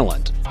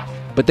talent,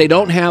 but they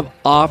don't have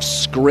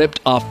off-script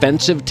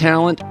offensive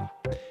talent,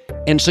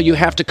 and so you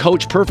have to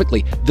coach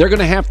perfectly. They're going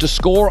to have to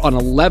score on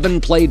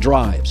 11-play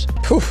drives.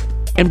 Poof.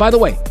 And by the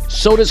way,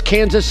 so does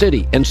Kansas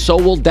City, and so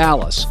will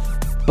Dallas.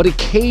 But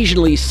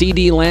occasionally,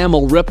 C.D. Lamb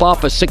will rip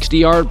off a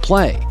 60-yard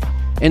play.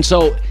 And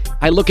so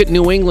I look at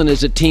New England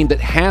as a team that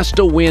has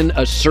to win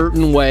a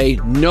certain way,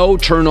 no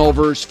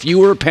turnovers,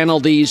 fewer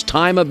penalties,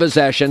 time of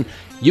possession.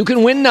 You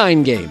can win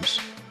 9 games.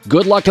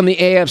 Good luck on the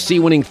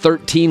AFC winning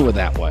 13 with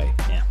that way.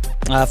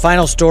 Yeah.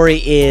 Final story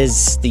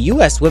is the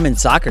U.S.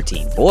 women's soccer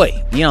team.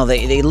 Boy,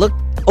 they looked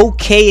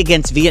okay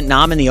against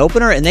Vietnam in the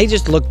opener, and they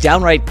just looked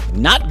downright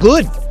not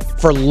good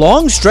for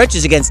long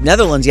stretches against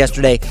Netherlands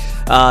yesterday,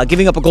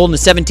 giving up a goal in the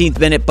 17th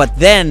minute. But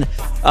then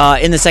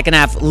in the second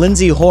half,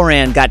 Lindsey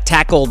Horan got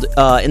tackled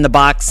in the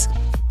box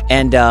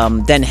and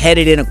then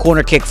headed in a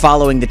corner kick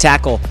following the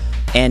tackle.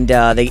 And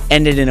they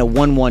ended in a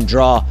 1-1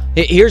 draw.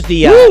 Here's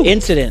the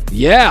incident.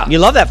 Yeah. You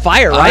love that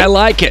fire, right? I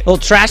like it. A little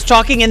trash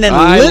talking, and then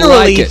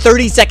literally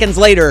 30 seconds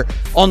later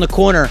on the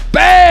corner.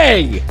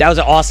 Bang! That was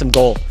an awesome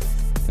goal.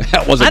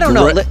 That was I don't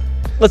know.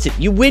 Listen,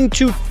 you win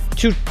two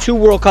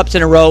World Cups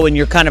in a row, and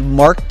you're kind of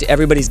marked.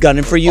 Everybody's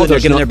gunning for you. They're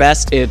giving their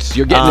best.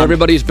 You're getting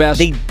everybody's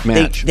best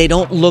match. They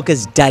don't look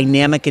as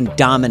dynamic and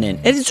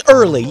dominant. And it's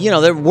early.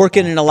 They're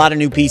working in a lot of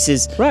new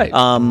pieces. Right.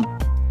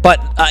 But,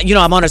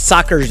 I'm on a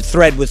soccer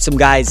thread with some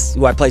guys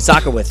who I play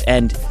soccer with,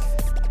 and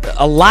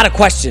a lot of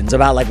questions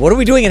about, what are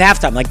we doing at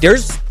halftime?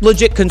 There's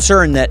legit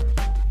concern that,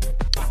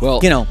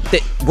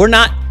 we're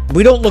not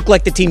We don't look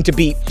like the team to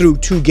beat through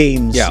 2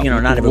 games. Yeah,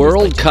 not every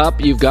World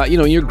Cup, you've got,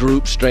 your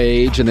group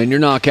stage and then your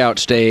knockout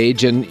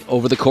stage, and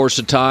over the course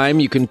of time,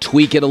 you can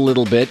tweak it a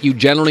little bit. You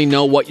generally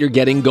know what you're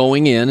getting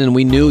going in, and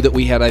we knew that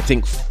we had, I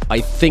think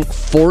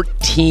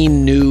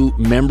 14 new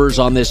members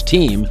on this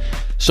team,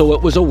 so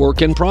it was a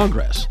work in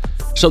progress.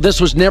 So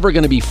this was never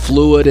going to be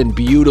fluid and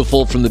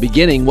beautiful from the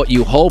beginning. What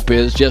you hope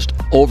is just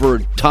over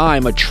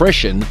time,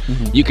 attrition,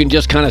 you can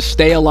just kind of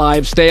stay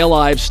alive.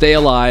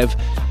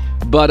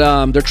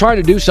 But they're trying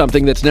to do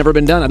something that's never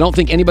been done. I don't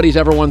think anybody's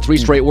ever won 3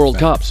 straight World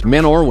Cups,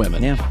 men or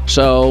women. Yeah.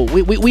 So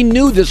we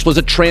knew this was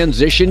a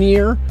transition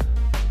year.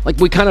 Like,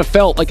 we kind of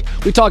felt like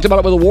we talked about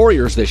it with the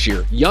Warriors this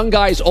year. Young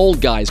guys, old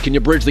guys, can you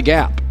bridge the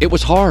gap? It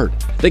was hard.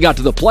 They got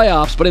to the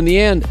playoffs, but in the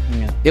end,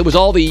 it was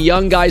all the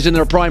young guys in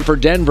their prime for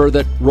Denver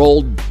that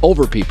rolled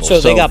over people. So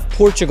they got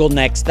Portugal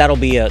next. That'll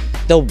be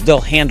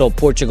they'll handle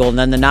Portugal, and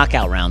then the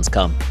knockout rounds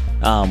come,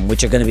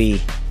 which are going to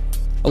be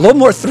a little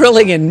more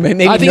thrilling and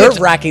maybe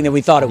nerve-wracking than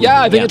we thought it would be.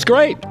 Yeah, I think it's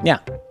great. Yeah.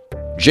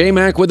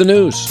 J-Mac with the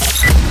news.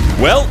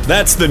 Well,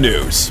 that's the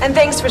news. And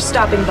thanks for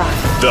stopping by.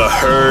 The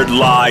Herd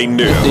Lie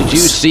News. Did you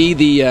see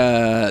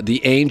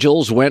the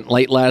Angels went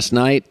late last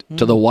night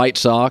to the White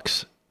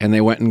Sox, and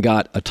they went and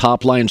got a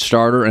top-line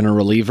starter and a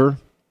reliever?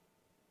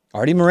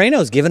 Artie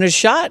Moreno's giving it a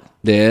shot.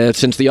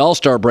 Since the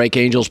All-Star break,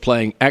 Angels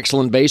playing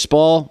excellent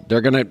baseball.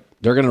 They're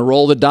gonna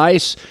roll the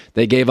dice.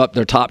 They gave up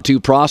their top 2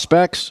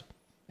 prospects.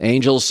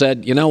 Angels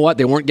said, you know what?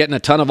 They weren't getting a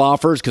ton of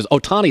offers because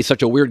Ohtani's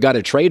such a weird guy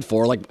to trade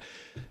for. Like,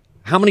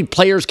 how many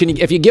players can you...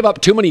 If you give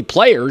up too many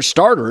players,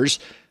 starters,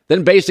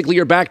 then basically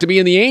you're back to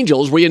being the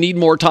Angels where you need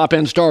more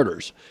top-end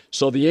starters.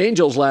 So the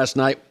Angels last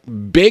night,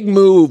 big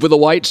move with the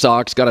White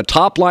Sox, got a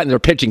top line. Their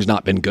pitching's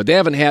not been good. They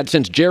haven't had,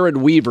 since Jared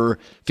Weaver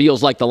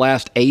feels like the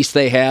last ace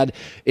they had,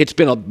 it's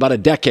been about a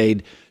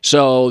decade.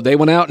 So they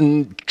went out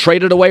and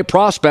traded away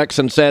prospects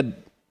and said,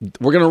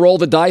 we're going to roll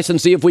the dice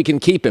and see if we can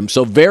keep him.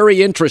 So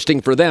very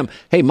interesting for them.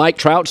 Hey, Mike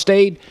Trout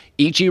stayed.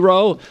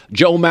 Ichiro,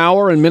 Joe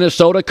Mauer in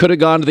Minnesota could have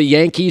gone to the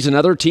Yankees and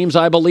other teams,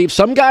 I believe.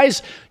 Some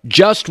guys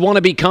just want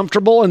to be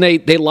comfortable, and they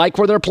like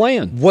where they're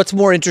playing. What's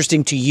more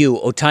interesting to you,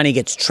 Ohtani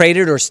gets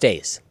traded or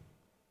stays?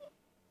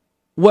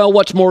 Well,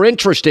 what's more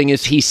interesting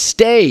is he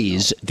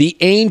stays. The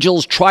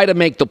Angels try to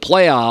make the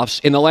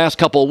playoffs in the last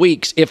couple of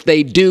weeks. If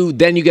they do,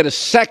 then you get a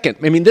second.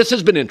 I mean, this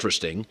has been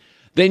interesting.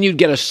 Then you'd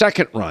get a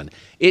second run.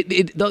 The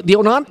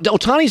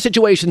Ohtani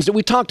situations,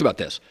 we talked about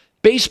this.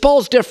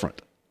 Baseball's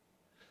different.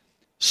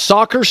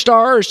 Soccer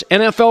stars,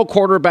 NFL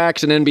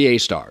quarterbacks, and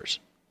NBA stars.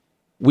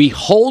 We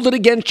hold it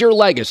against your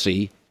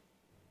legacy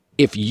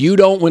if you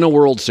don't win a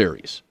World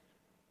Series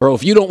or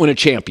if you don't win a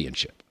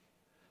championship.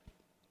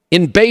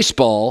 In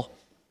baseball,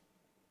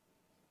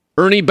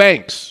 Ernie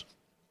Banks,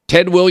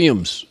 Ted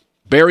Williams,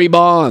 Barry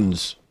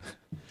Bonds,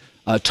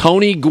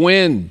 Tony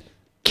Gwynn,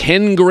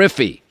 Ken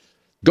Griffey.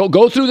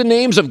 Go through the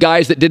names of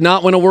guys that did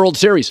not win a World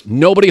Series.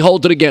 Nobody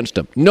holds it against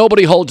them.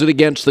 Nobody holds it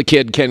against the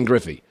kid, Ken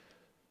Griffey.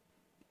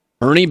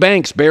 Ernie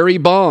Banks, Barry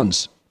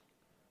Bonds,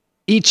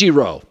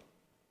 Ichiro,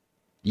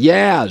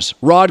 Yaz,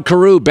 Rod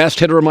Carew, best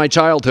hitter of my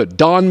childhood,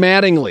 Don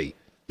Mattingly.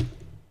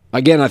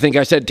 Again, I think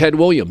I said Ted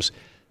Williams.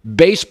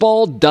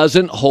 Baseball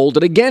doesn't hold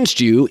it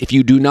against you if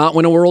you do not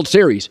win a World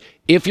Series.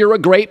 If you're a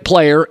great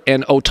player,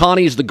 and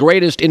Ohtani's the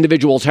greatest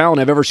individual talent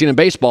I've ever seen in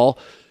baseball,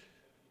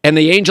 and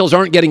the Angels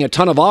aren't getting a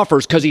ton of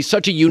offers because he's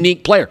such a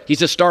unique player.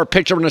 He's a star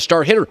pitcher and a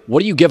star hitter.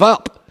 What do you give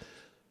up?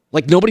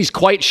 Like, nobody's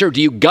quite sure.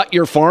 Do you gut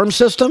your farm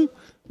system?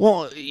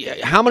 Well,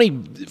 how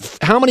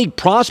many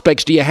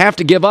prospects do you have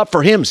to give up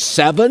for him?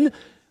 7?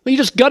 Well, you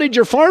just gutted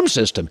your farm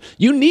system.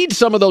 You need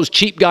some of those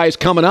cheap guys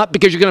coming up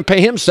because you're going to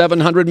pay him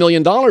 $700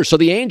 million. So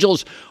the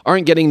Angels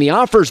aren't getting the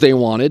offers they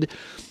wanted.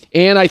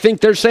 And I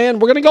think they're saying,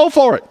 we're going to go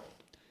for it.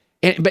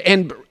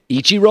 And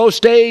Ichiro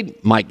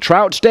stayed. Mike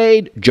Trout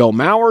stayed. Joe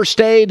Mauer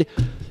stayed.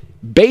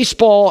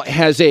 Baseball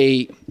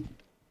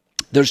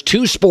there's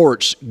 2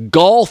 sports,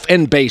 golf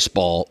and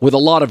baseball, with a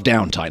lot of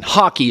downtime.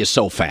 Hockey is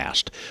so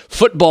fast.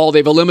 Football,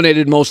 they've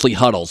eliminated mostly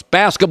huddles.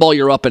 Basketball,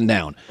 you're up and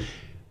down.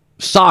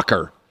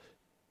 Soccer.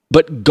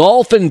 But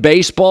golf and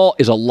baseball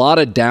is a lot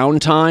of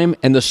downtime,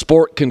 and the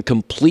sport can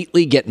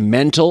completely get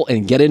mental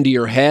and get into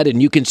your head,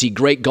 and you can see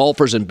great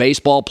golfers and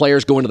baseball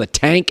players go into the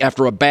tank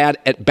after a bad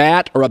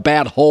at-bat or a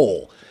bad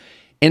hole.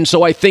 And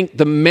so I think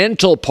the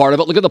mental part of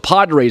it, look at the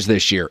Padres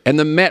this year, and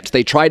the Mets,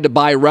 they tried to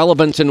buy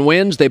relevance and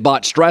wins, they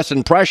bought stress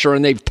and pressure,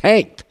 and they've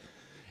tanked.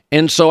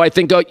 And so I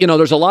think,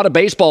 there's a lot of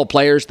baseball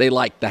players, they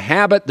like the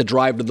habit, the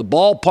drive to the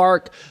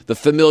ballpark, the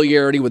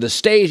familiarity with the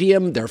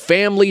stadium, their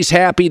family's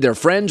happy, their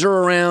friends are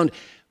around.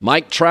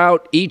 Mike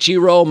Trout,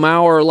 Ichiro,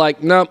 Mauer are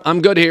like, no,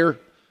 I'm good here.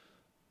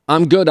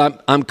 I'm good.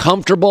 I'm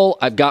comfortable.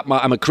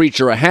 I'm a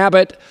creature of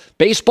habit.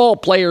 Baseball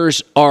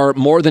players are,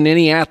 more than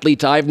any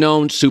athlete I've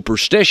known,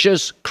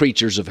 superstitious,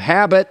 creatures of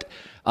habit,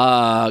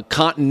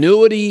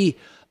 continuity.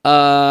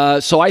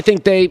 So I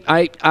think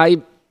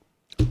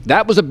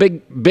that was a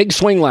big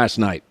swing last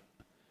night.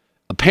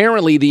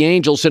 Apparently, the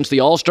Angels, since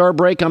the All-Star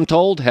break, I'm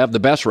told, have the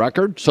best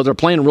record. So they're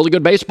playing really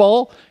good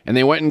baseball, and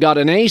they went and got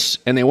an ace,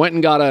 and they went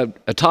and got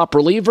a top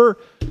reliever,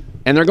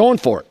 and they're going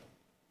for it.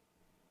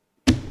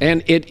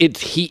 And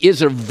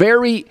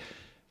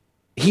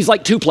he's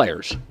like two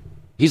players.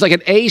 He's like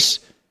an ace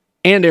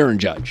and Aaron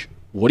Judge.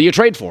 What do you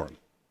trade for him?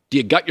 Do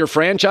you gut your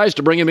franchise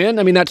to bring him in?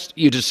 I mean,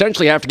 you'd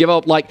essentially have to give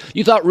up, like,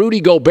 you thought Rudy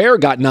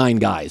Gobert got 9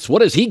 guys.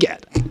 What does he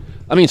get?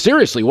 I mean,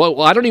 seriously,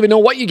 well, I don't even know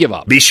what you give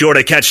up. Be sure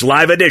to catch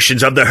live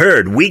editions of The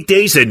Herd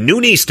weekdays at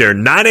noon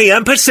Eastern, 9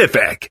 a.m.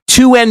 Pacific.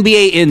 2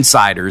 NBA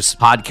insiders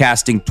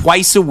podcasting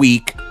twice a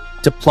week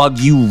to plug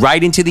you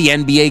right into the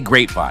NBA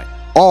grapevine.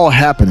 All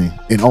happening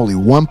in only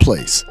one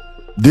place.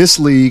 This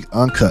League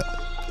Uncut,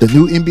 the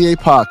new NBA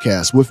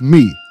podcast with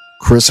me,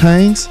 Chris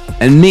Haynes,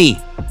 and me,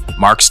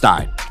 Mark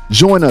Stein.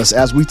 Join us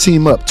as we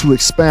team up to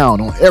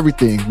expound on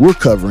everything we're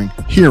covering,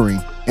 hearing,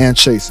 and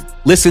chasing.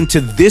 Listen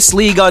to This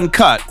League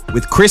Uncut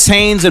with Chris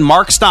Haynes and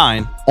Mark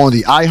Stein on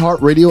the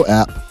iHeartRadio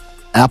app,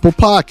 Apple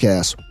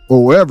Podcasts,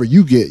 or wherever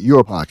you get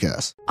your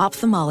podcasts.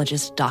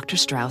 Ophthalmologist Dr.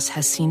 Strauss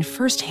has seen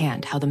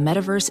firsthand how the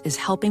metaverse is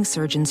helping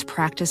surgeons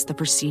practice the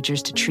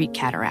procedures to treat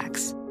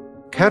cataracts.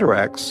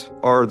 Cataracts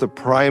are the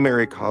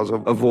primary cause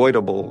of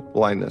avoidable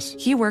blindness.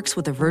 He works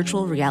with a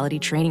virtual reality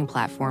training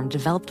platform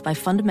developed by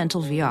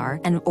Fundamental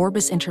VR and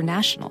Orbis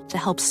International to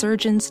help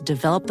surgeons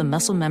develop the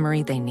muscle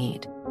memory they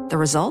need. The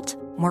result?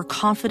 More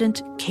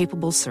confident,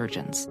 capable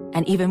surgeons.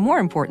 And even more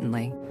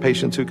importantly,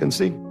 patients who can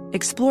see.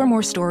 Explore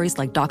more stories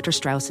like Dr.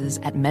 Strauss's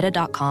at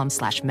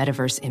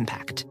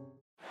meta.com/metaverseimpact.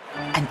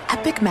 An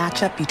epic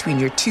matchup between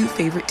your two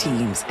favorite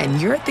teams,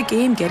 and you're at the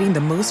game getting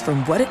the most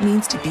from what it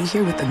means to be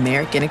here with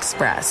American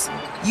Express.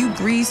 You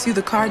breeze through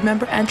the card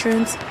member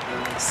entrance,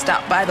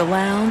 stop by the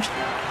lounge.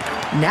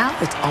 Now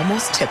it's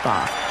almost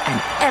tip-off, and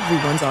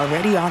everyone's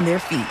already on their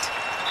feet.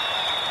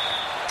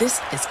 This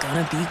is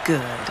gonna be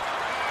good.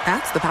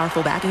 That's the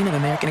powerful backing of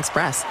American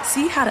Express.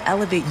 See how to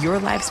elevate your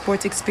live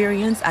sports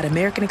experience at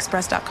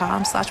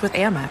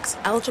americanexpress.com/withAmex.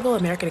 Eligible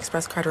American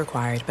Express card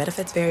required.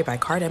 Benefits vary by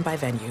card and by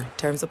venue.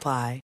 Terms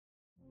apply.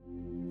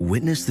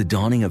 Witness the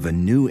dawning of a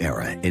new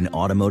era in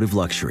automotive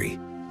luxury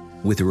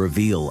with a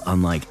reveal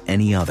unlike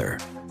any other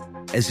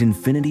as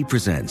Infiniti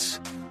presents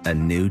a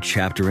new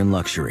chapter in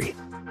luxury,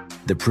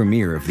 the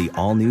premiere of the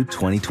all-new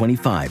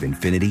 2025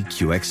 Infiniti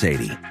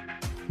QX80.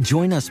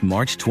 Join us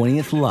March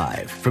 20th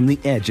live from the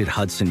Edge at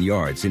Hudson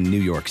Yards in New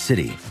York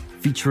City,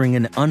 featuring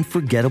an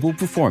unforgettable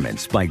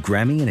performance by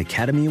Grammy and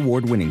Academy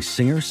Award-winning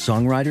singer,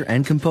 songwriter,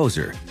 and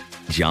composer,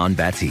 Jon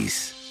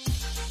Batiste.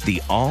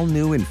 The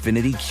all-new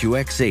Infiniti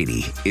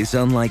QX80 is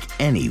unlike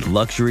any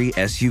luxury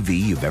SUV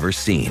you've ever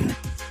seen.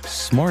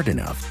 Smart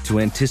enough to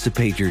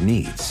anticipate your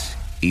needs,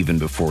 even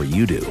before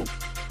you do.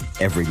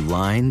 Every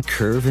line,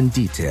 curve, and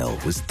detail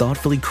was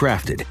thoughtfully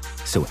crafted,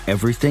 so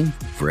everything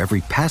for every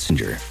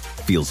passenger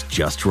feels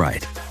just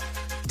right.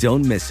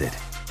 Don't miss it.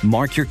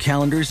 Mark your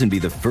calendars and be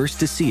the first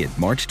to see it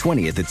March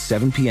 20th at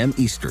 7 p.m.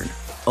 Eastern,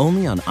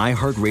 only on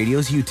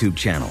iHeartRadio's YouTube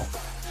channel.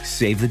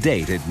 Save the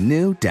date at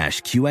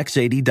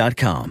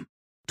new-QX80.com.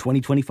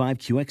 2025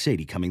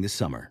 QX80 coming this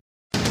summer.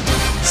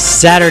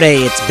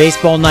 Saturday, it's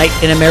baseball night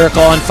in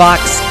America on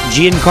Fox.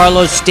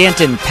 Giancarlo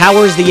Stanton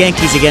powers the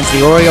Yankees against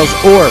the Orioles,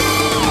 or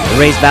the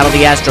Rays battle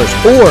the Astros,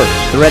 or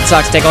the Red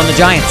Sox take on the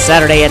Giants.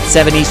 Saturday at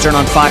 7 Eastern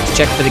on Fox.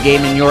 Check for the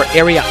game in your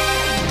area.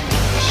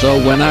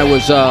 So when I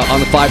was on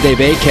the 5-day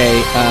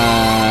vacay,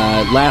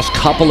 last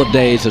couple of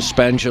days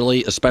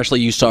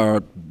especially you saw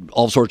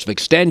all sorts of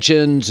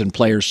extensions and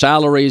player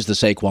salaries, the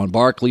Saquon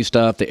Barkley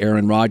stuff, the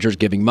Aaron Rodgers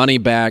giving money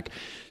back.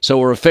 So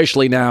we're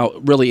officially now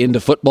really into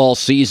football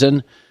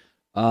season.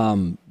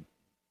 What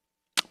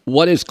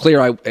is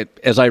clear,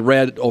 as I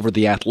read over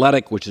The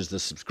Athletic, which is the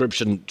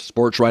subscription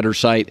sports writer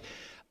site,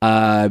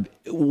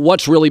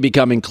 what's really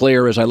becoming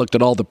clear as I looked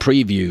at all the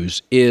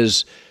previews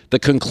is the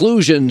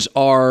conclusions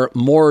are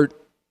more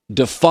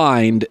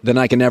defined than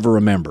I can ever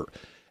remember.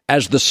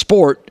 As the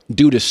sport,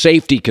 due to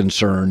safety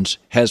concerns,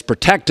 has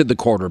protected the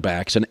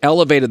quarterbacks and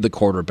elevated the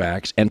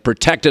quarterbacks and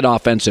protected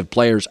offensive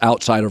players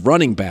outside of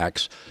running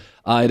backs,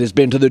 it has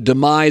been to the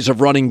demise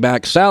of running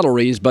back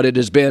salaries, but it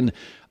has been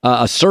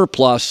a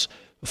surplus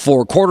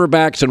for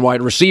quarterbacks and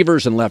wide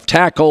receivers and left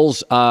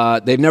tackles.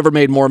 They've never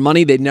made more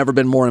money. They've never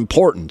been more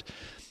important.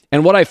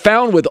 And what I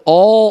found with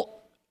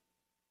all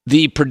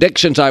the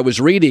predictions I was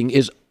reading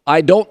is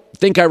I don't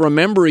think I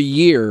remember a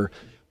year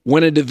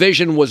when a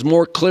division was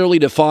more clearly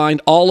defined,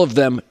 all of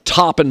them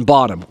top and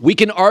bottom. We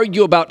can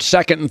argue about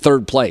second and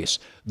third place.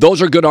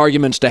 Those are good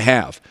arguments to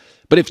have.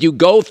 But if you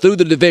go through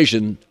the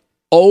division,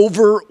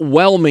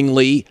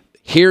 overwhelmingly,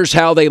 here's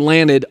how they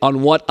landed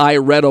on what I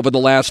read over the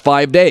last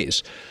 5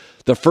 days.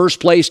 The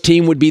first place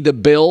team would be the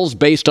Bills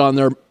based on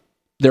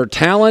their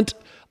talent.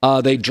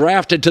 They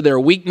drafted to their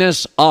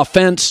weakness,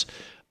 offense.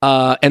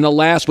 And the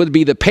last would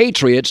be the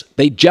Patriots.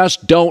 They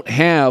just don't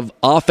have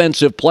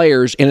offensive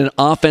players in an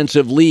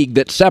offensive league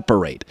that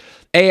separate.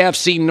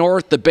 AFC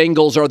North, the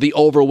Bengals are the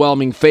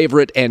overwhelming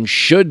favorite and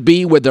should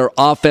be with their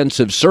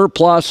offensive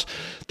surplus.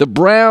 The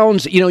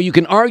Browns, you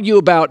can argue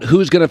about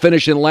who's going to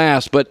finish in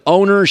last, but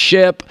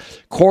ownership,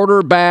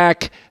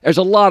 quarterback, there's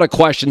a lot of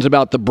questions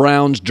about the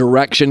Browns'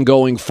 direction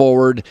going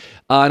forward.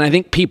 And I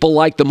think people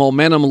like the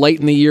momentum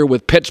late in the year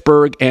with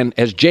Pittsburgh. And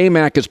as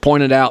J-Mac has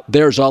pointed out,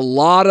 there's a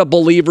lot of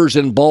believers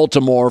in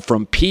Baltimore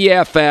from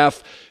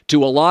PFF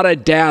to a lot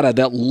of data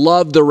that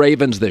love the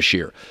Ravens this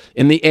year.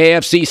 In the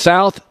AFC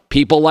South,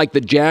 people like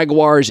the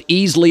Jaguars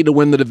easily to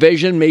win the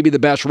division, maybe the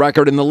best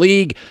record in the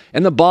league.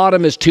 And the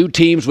bottom is two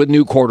teams with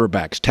new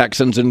quarterbacks,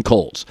 Texans and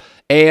Colts.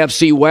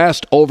 AFC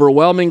West,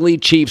 overwhelmingly,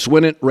 Chiefs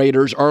win it,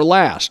 Raiders are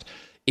last.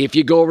 If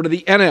you go over to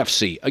the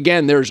NFC,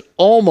 again, there's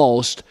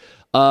almost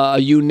a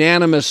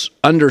unanimous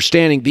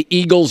understanding. The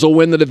Eagles will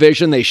win the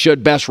division. They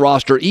should, best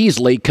roster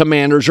easily.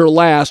 Commanders are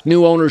last.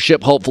 New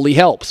ownership hopefully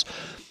helps.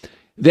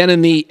 Then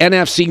in the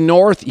NFC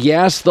North,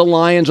 yes, the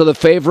Lions are the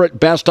favorite.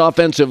 Best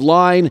offensive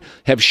line,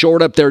 have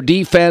shored up their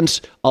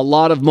defense. A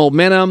lot of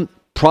momentum,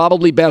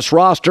 probably best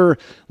roster.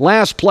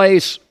 Last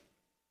place,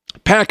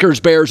 Packers,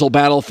 Bears will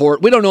battle for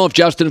it. We don't know if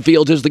Justin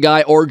Fields is the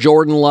guy or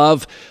Jordan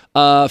Love.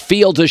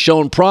 Fields has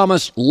shown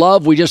promise.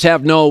 Love, we just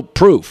have no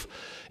proof.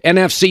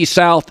 NFC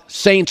South,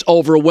 Saints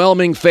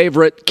overwhelming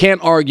favorite.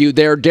 Can't argue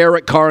there.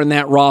 Derek Carr in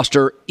that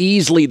roster,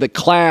 easily the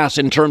class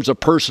in terms of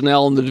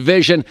personnel in the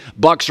division.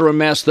 Bucks are a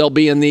mess. They'll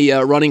be in the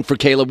running for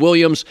Caleb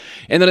Williams.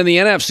 And then in the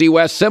NFC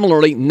West,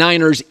 similarly,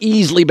 Niners,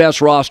 easily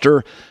best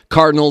roster.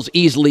 Cardinals,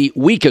 easily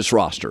weakest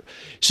roster.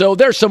 So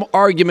there's some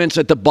arguments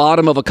at the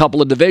bottom of a couple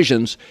of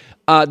divisions.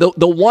 The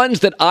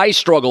ones that I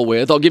struggle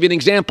with, I'll give you an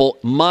example,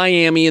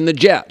 Miami and the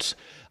Jets.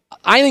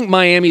 I think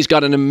Miami's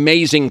got an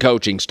amazing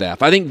coaching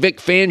staff. I think Vic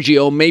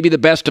Fangio may be the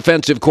best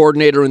defensive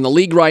coordinator in the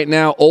league right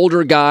now,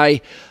 older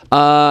guy.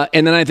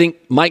 And then I think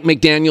Mike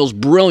McDaniel's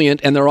brilliant,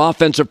 and their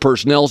offensive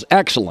personnel's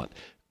excellent.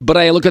 But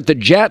I look at the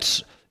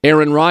Jets,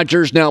 Aaron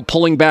Rodgers now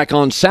pulling back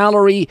on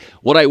salary.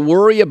 What I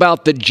worry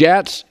about the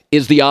Jets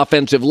is the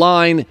offensive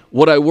line.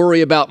 What I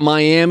worry about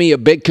Miami, a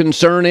big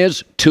concern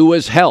is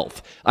Tua's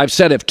health. I've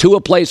said if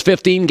Tua plays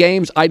 15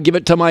 games, I'd give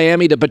it to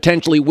Miami to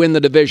potentially win the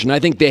division. I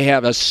think they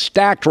have a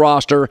stacked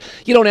roster.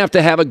 You don't have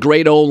to have a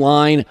great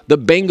O-line. The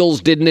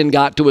Bengals didn't and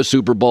got to a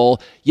Super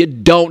Bowl. You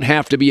don't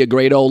have to be a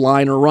great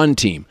O-line or run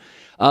team.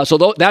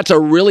 So that's a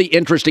really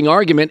interesting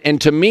argument. And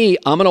to me,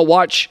 I'm going to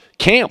watch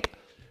camp.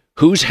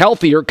 Who's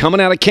healthier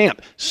coming out of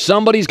camp?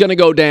 Somebody's going to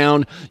go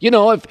down.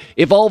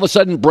 If all of a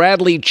sudden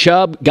Bradley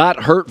Chubb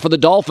got hurt for the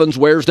Dolphins,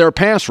 where's their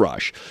pass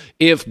rush?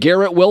 If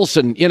Garrett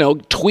Wilson,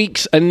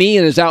 tweaks a knee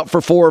and is out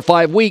for 4 or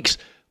 5 weeks,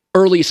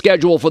 early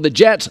schedule for the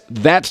Jets,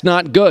 that's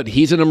not good.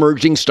 He's an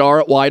emerging star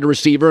at wide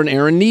receiver, and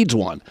Aaron needs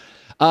one.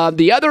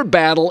 The other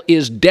battle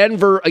is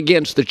Denver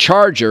against the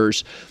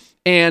Chargers.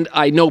 And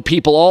I know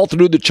people all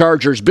through the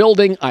Chargers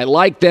building. I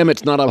like them.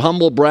 It's not a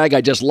humble brag. I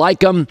just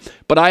like them.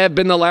 But I have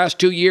been the last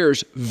 2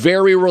 years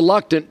very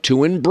reluctant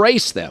to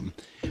embrace them.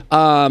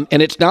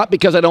 And it's not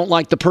because I don't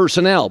like the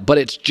personnel, but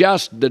it's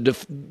just the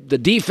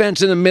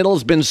defense in the middle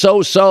has been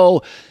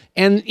so-so.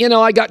 And,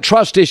 I got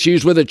trust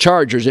issues with the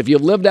Chargers. If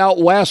you've lived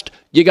out west,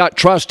 you got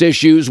trust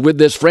issues with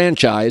this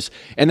franchise.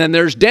 And then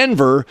there's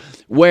Denver,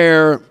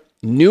 where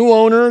new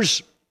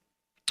owners,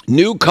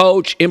 new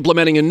coach,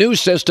 implementing a new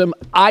system.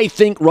 I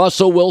think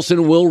Russell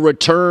Wilson will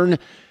return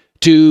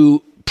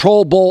to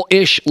Pro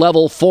Bowl-ish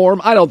level form.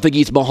 I don't think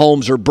he's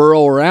Mahomes or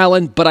Burrow or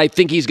Allen, but I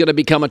think he's going to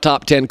become a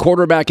top 10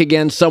 quarterback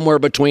again, somewhere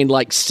between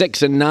like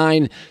 6 and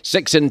 9,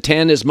 6 and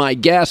 10 is my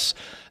guess.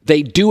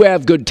 They do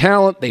have good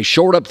talent. They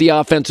shored up the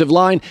offensive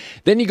line.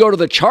 Then you go to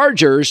the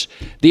Chargers.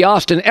 The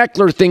Austin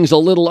Eckler thing's a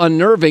little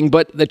unnerving,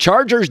 but the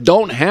Chargers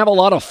don't have a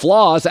lot of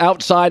flaws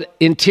outside.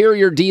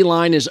 Interior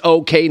D-line is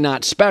okay,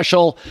 not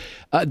special.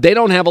 They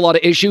don't have a lot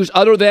of issues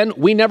other than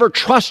we never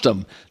trust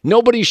them.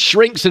 Nobody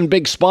shrinks in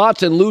big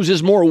spots and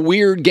loses more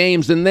weird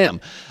games than them.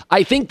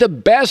 I think the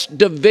best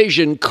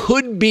division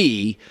could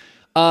be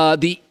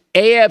the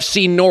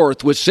AFC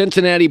North with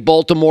Cincinnati,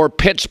 Baltimore,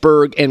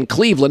 Pittsburgh, and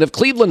Cleveland. If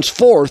Cleveland's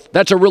fourth,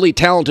 that's a really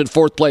talented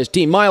fourth-place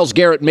team. Myles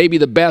Garrett may be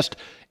the best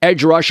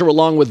edge rusher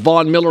along with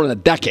Von Miller in a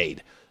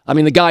decade. I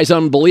mean, the guy's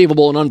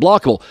unbelievable and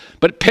unblockable.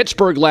 But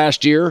Pittsburgh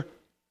last year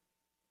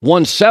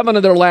won 7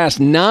 of their last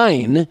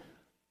 9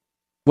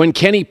 when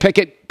Kenny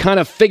Pickett kind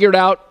of figured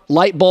out,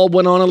 light bulb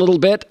went on a little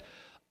bit.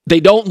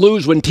 They don't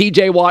lose when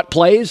TJ Watt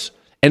plays,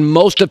 and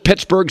most of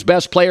Pittsburgh's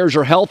best players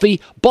are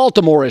healthy.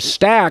 Baltimore is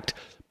stacked,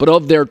 but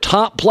of their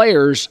top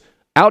players,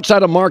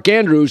 outside of Mark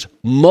Andrews,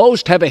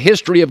 most have a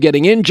history of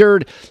getting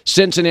injured.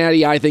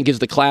 Cincinnati, I think, is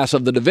the class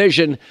of the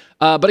division.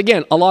 But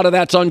again, a lot of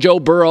that's on Joe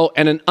Burrow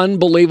and an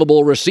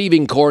unbelievable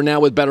receiving core now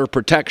with better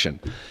protection.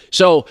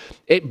 So,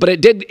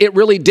 it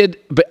really did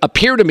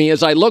appear to me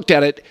as I looked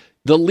at it,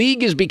 the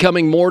league is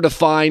becoming more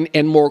defined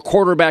and more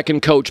quarterback and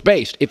coach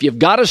based. If you've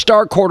got a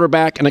star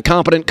quarterback and a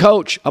competent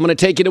coach, I'm going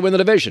to take you to win the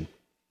division.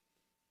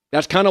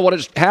 That's kind of what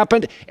has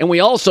happened. And we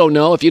also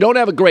know if you don't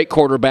have a great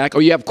quarterback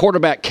or you have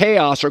quarterback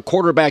chaos or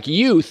quarterback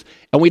youth,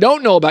 and we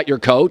don't know about your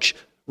coach,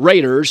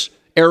 Raiders,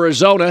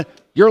 Arizona,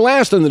 you're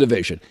last in the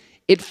division.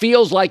 it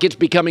feels like it's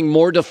becoming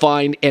more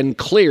defined and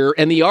clear,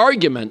 and the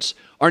arguments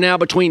are now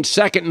between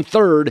second and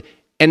third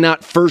and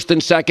not first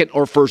and second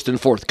or first and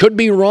fourth. Could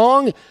be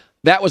wrong.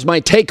 That was my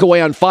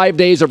takeaway on 5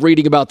 days of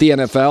reading about the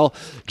NFL.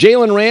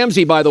 Jalen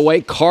Ramsey, by the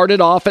way,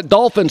 carted off at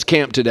Dolphins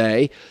camp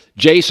today.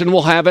 Jason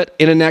will have it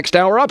in a next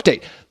hour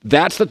update.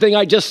 That's the thing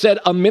I just said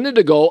a minute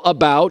ago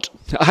about,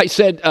 I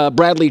said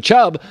Bradley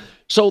Chubb.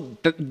 So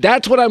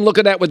that's what I'm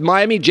looking at with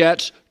Miami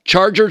Jets,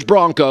 Chargers,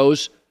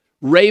 Broncos,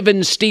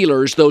 Ravens,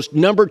 Steelers, those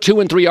number 2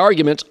 and 3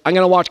 arguments. I'm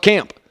going to watch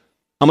camp.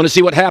 I'm going to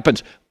see what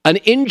happens. An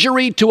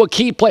injury to a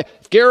key player.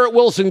 If Garrett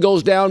Wilson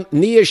goes down,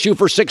 knee issue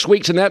for 6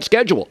 weeks in that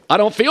schedule. I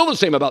don't feel the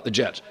same about the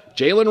Jets.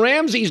 Jalen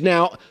Ramsey's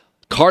now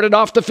carted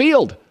off the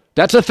field.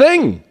 That's a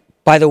thing.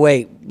 By the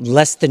way,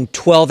 less than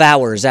 12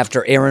 hours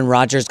after Aaron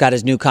Rodgers got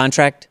his new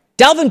contract,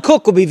 Dalvin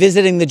Cook will be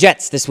visiting the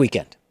Jets this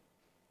weekend.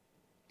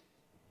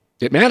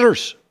 It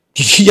matters.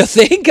 You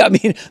think? I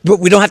mean, but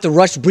we don't have to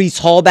rush Breece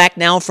Hall back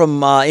now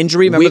from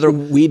injury. Remember,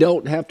 we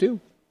don't have to.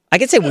 I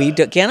can say we.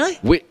 Can I?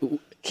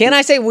 Can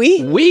I say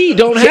we? We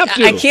don't have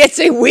to. I can't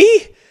say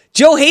we.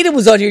 Joe Hayden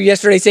was on here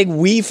yesterday saying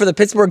we for the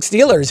Pittsburgh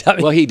Steelers. I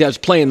mean, well, he does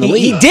play in the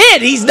league. He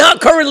did. He's not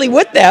currently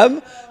with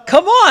them.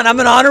 Come on. I'm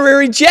an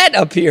honorary Jet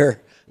up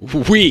here.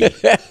 We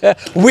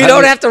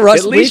don't have to rush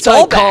Breece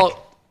Hall back.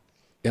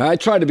 I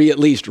try to be at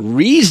least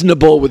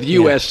reasonable with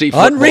USC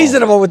football.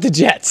 Unreasonable with the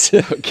Jets.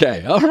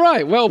 Okay. All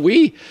right. Well,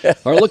 we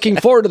are looking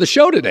forward to the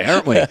show today,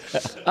 aren't we?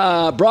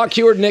 Brock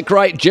Heward, Nick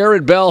Wright,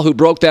 Jared Bell, who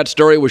broke that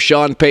story with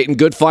Sean Payton.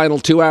 Good final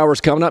 2 hours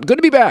coming up. Good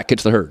to be back.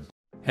 It's The Herd.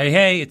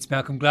 Hey, it's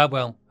Malcolm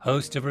Gladwell,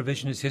 host of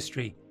Revisionist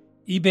History.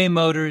 eBay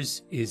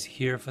Motors is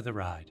here for the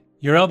ride.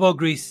 Your elbow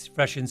grease,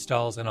 fresh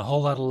installs, and a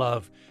whole lot of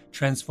love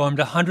transformed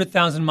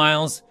 100,000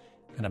 miles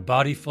and a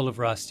body full of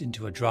rust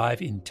into a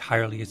drive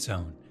entirely its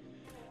own.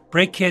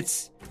 Brake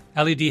kits,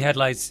 LED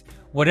headlights,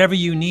 whatever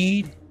you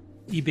need,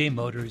 eBay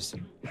Motors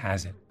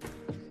has it.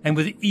 And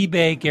with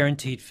eBay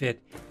Guaranteed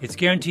Fit, it's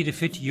guaranteed to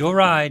fit your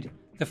ride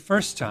the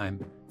first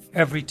time,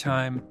 every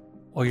time,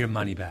 or your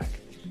money back.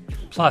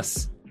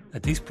 Plus,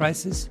 at these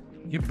prices,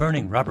 you're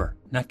burning rubber,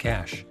 not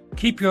cash.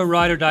 Keep your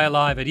ride or die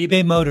alive at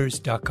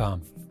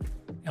ebaymotors.com.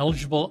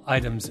 Eligible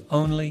items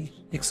only.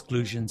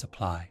 Exclusions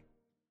apply.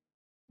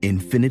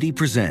 Infiniti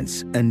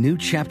presents a new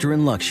chapter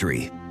in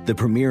luxury, the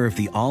premiere of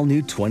the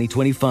all-new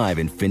 2025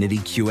 Infiniti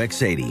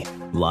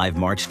QX80, live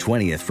March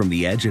 20th from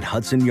the Edge at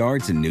Hudson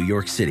Yards in New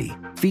York City,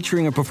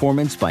 featuring a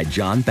performance by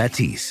John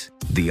Batiste.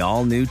 The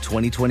all-new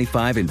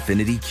 2025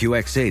 Infiniti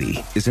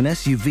QX80 is an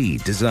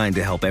SUV designed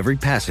to help every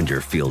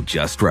passenger feel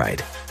just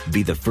right.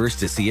 Be the first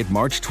to see it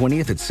March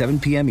 20th at 7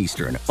 p.m.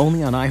 Eastern,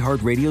 only on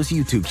iHeartRadio's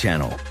YouTube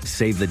channel.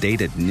 Save the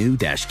date at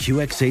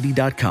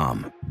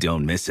new-QX80.com.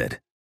 Don't miss it.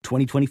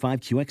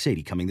 2025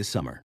 QX80 coming this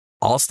summer.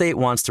 Allstate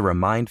wants to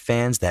remind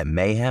fans that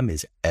mayhem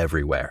is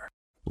everywhere.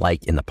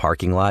 Like in the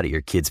parking lot at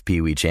your kid's Pee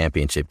Wee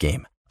Championship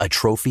game. A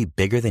trophy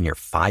bigger than your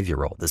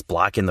 5-year-old is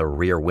blocking the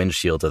rear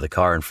windshield of the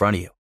car in front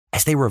of you.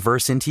 As they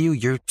reverse into you,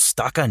 you're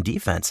stuck on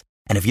defense.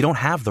 And if you don't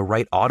have the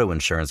right auto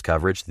insurance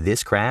coverage,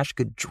 this crash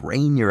could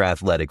drain your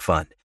athletic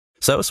fund.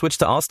 So switch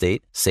to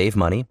Allstate, save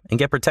money, and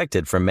get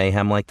protected from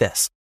mayhem like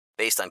this.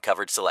 Based on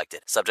coverage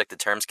selected, subject to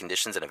terms,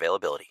 conditions, and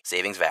availability.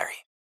 Savings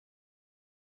vary.